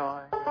without joy.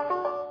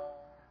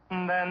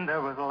 And then there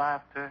was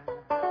laughter,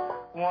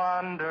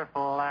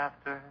 wonderful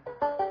laughter,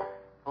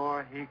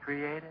 for he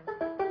created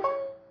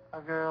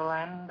a girl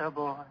and a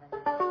boy.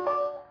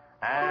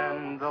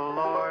 And the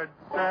Lord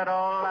said,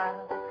 oh, laugh,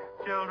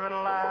 children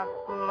laugh,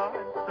 the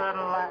Lord said,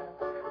 laugh,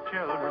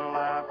 children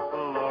laugh, the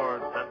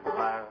Lord said,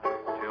 laugh,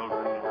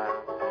 children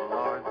laugh, the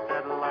Lord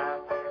said,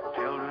 laugh,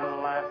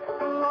 children laugh,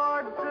 the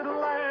Lord said,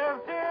 laugh,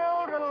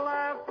 children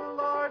laugh, the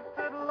Lord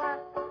said, laugh,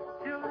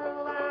 children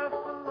laugh,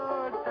 the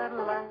Lord said,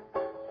 laugh,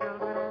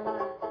 children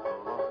laugh, the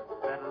Lord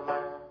said,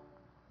 laugh.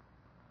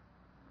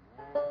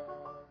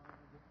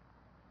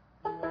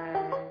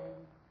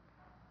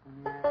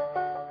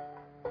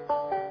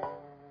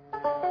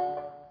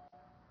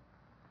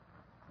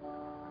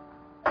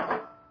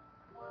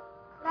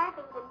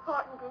 Laughing's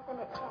important, isn't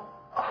it, Jay?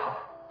 Oh,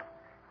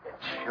 it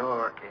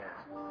sure is.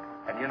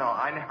 And you know,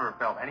 I never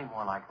felt any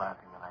more like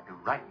laughing than I do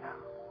right now.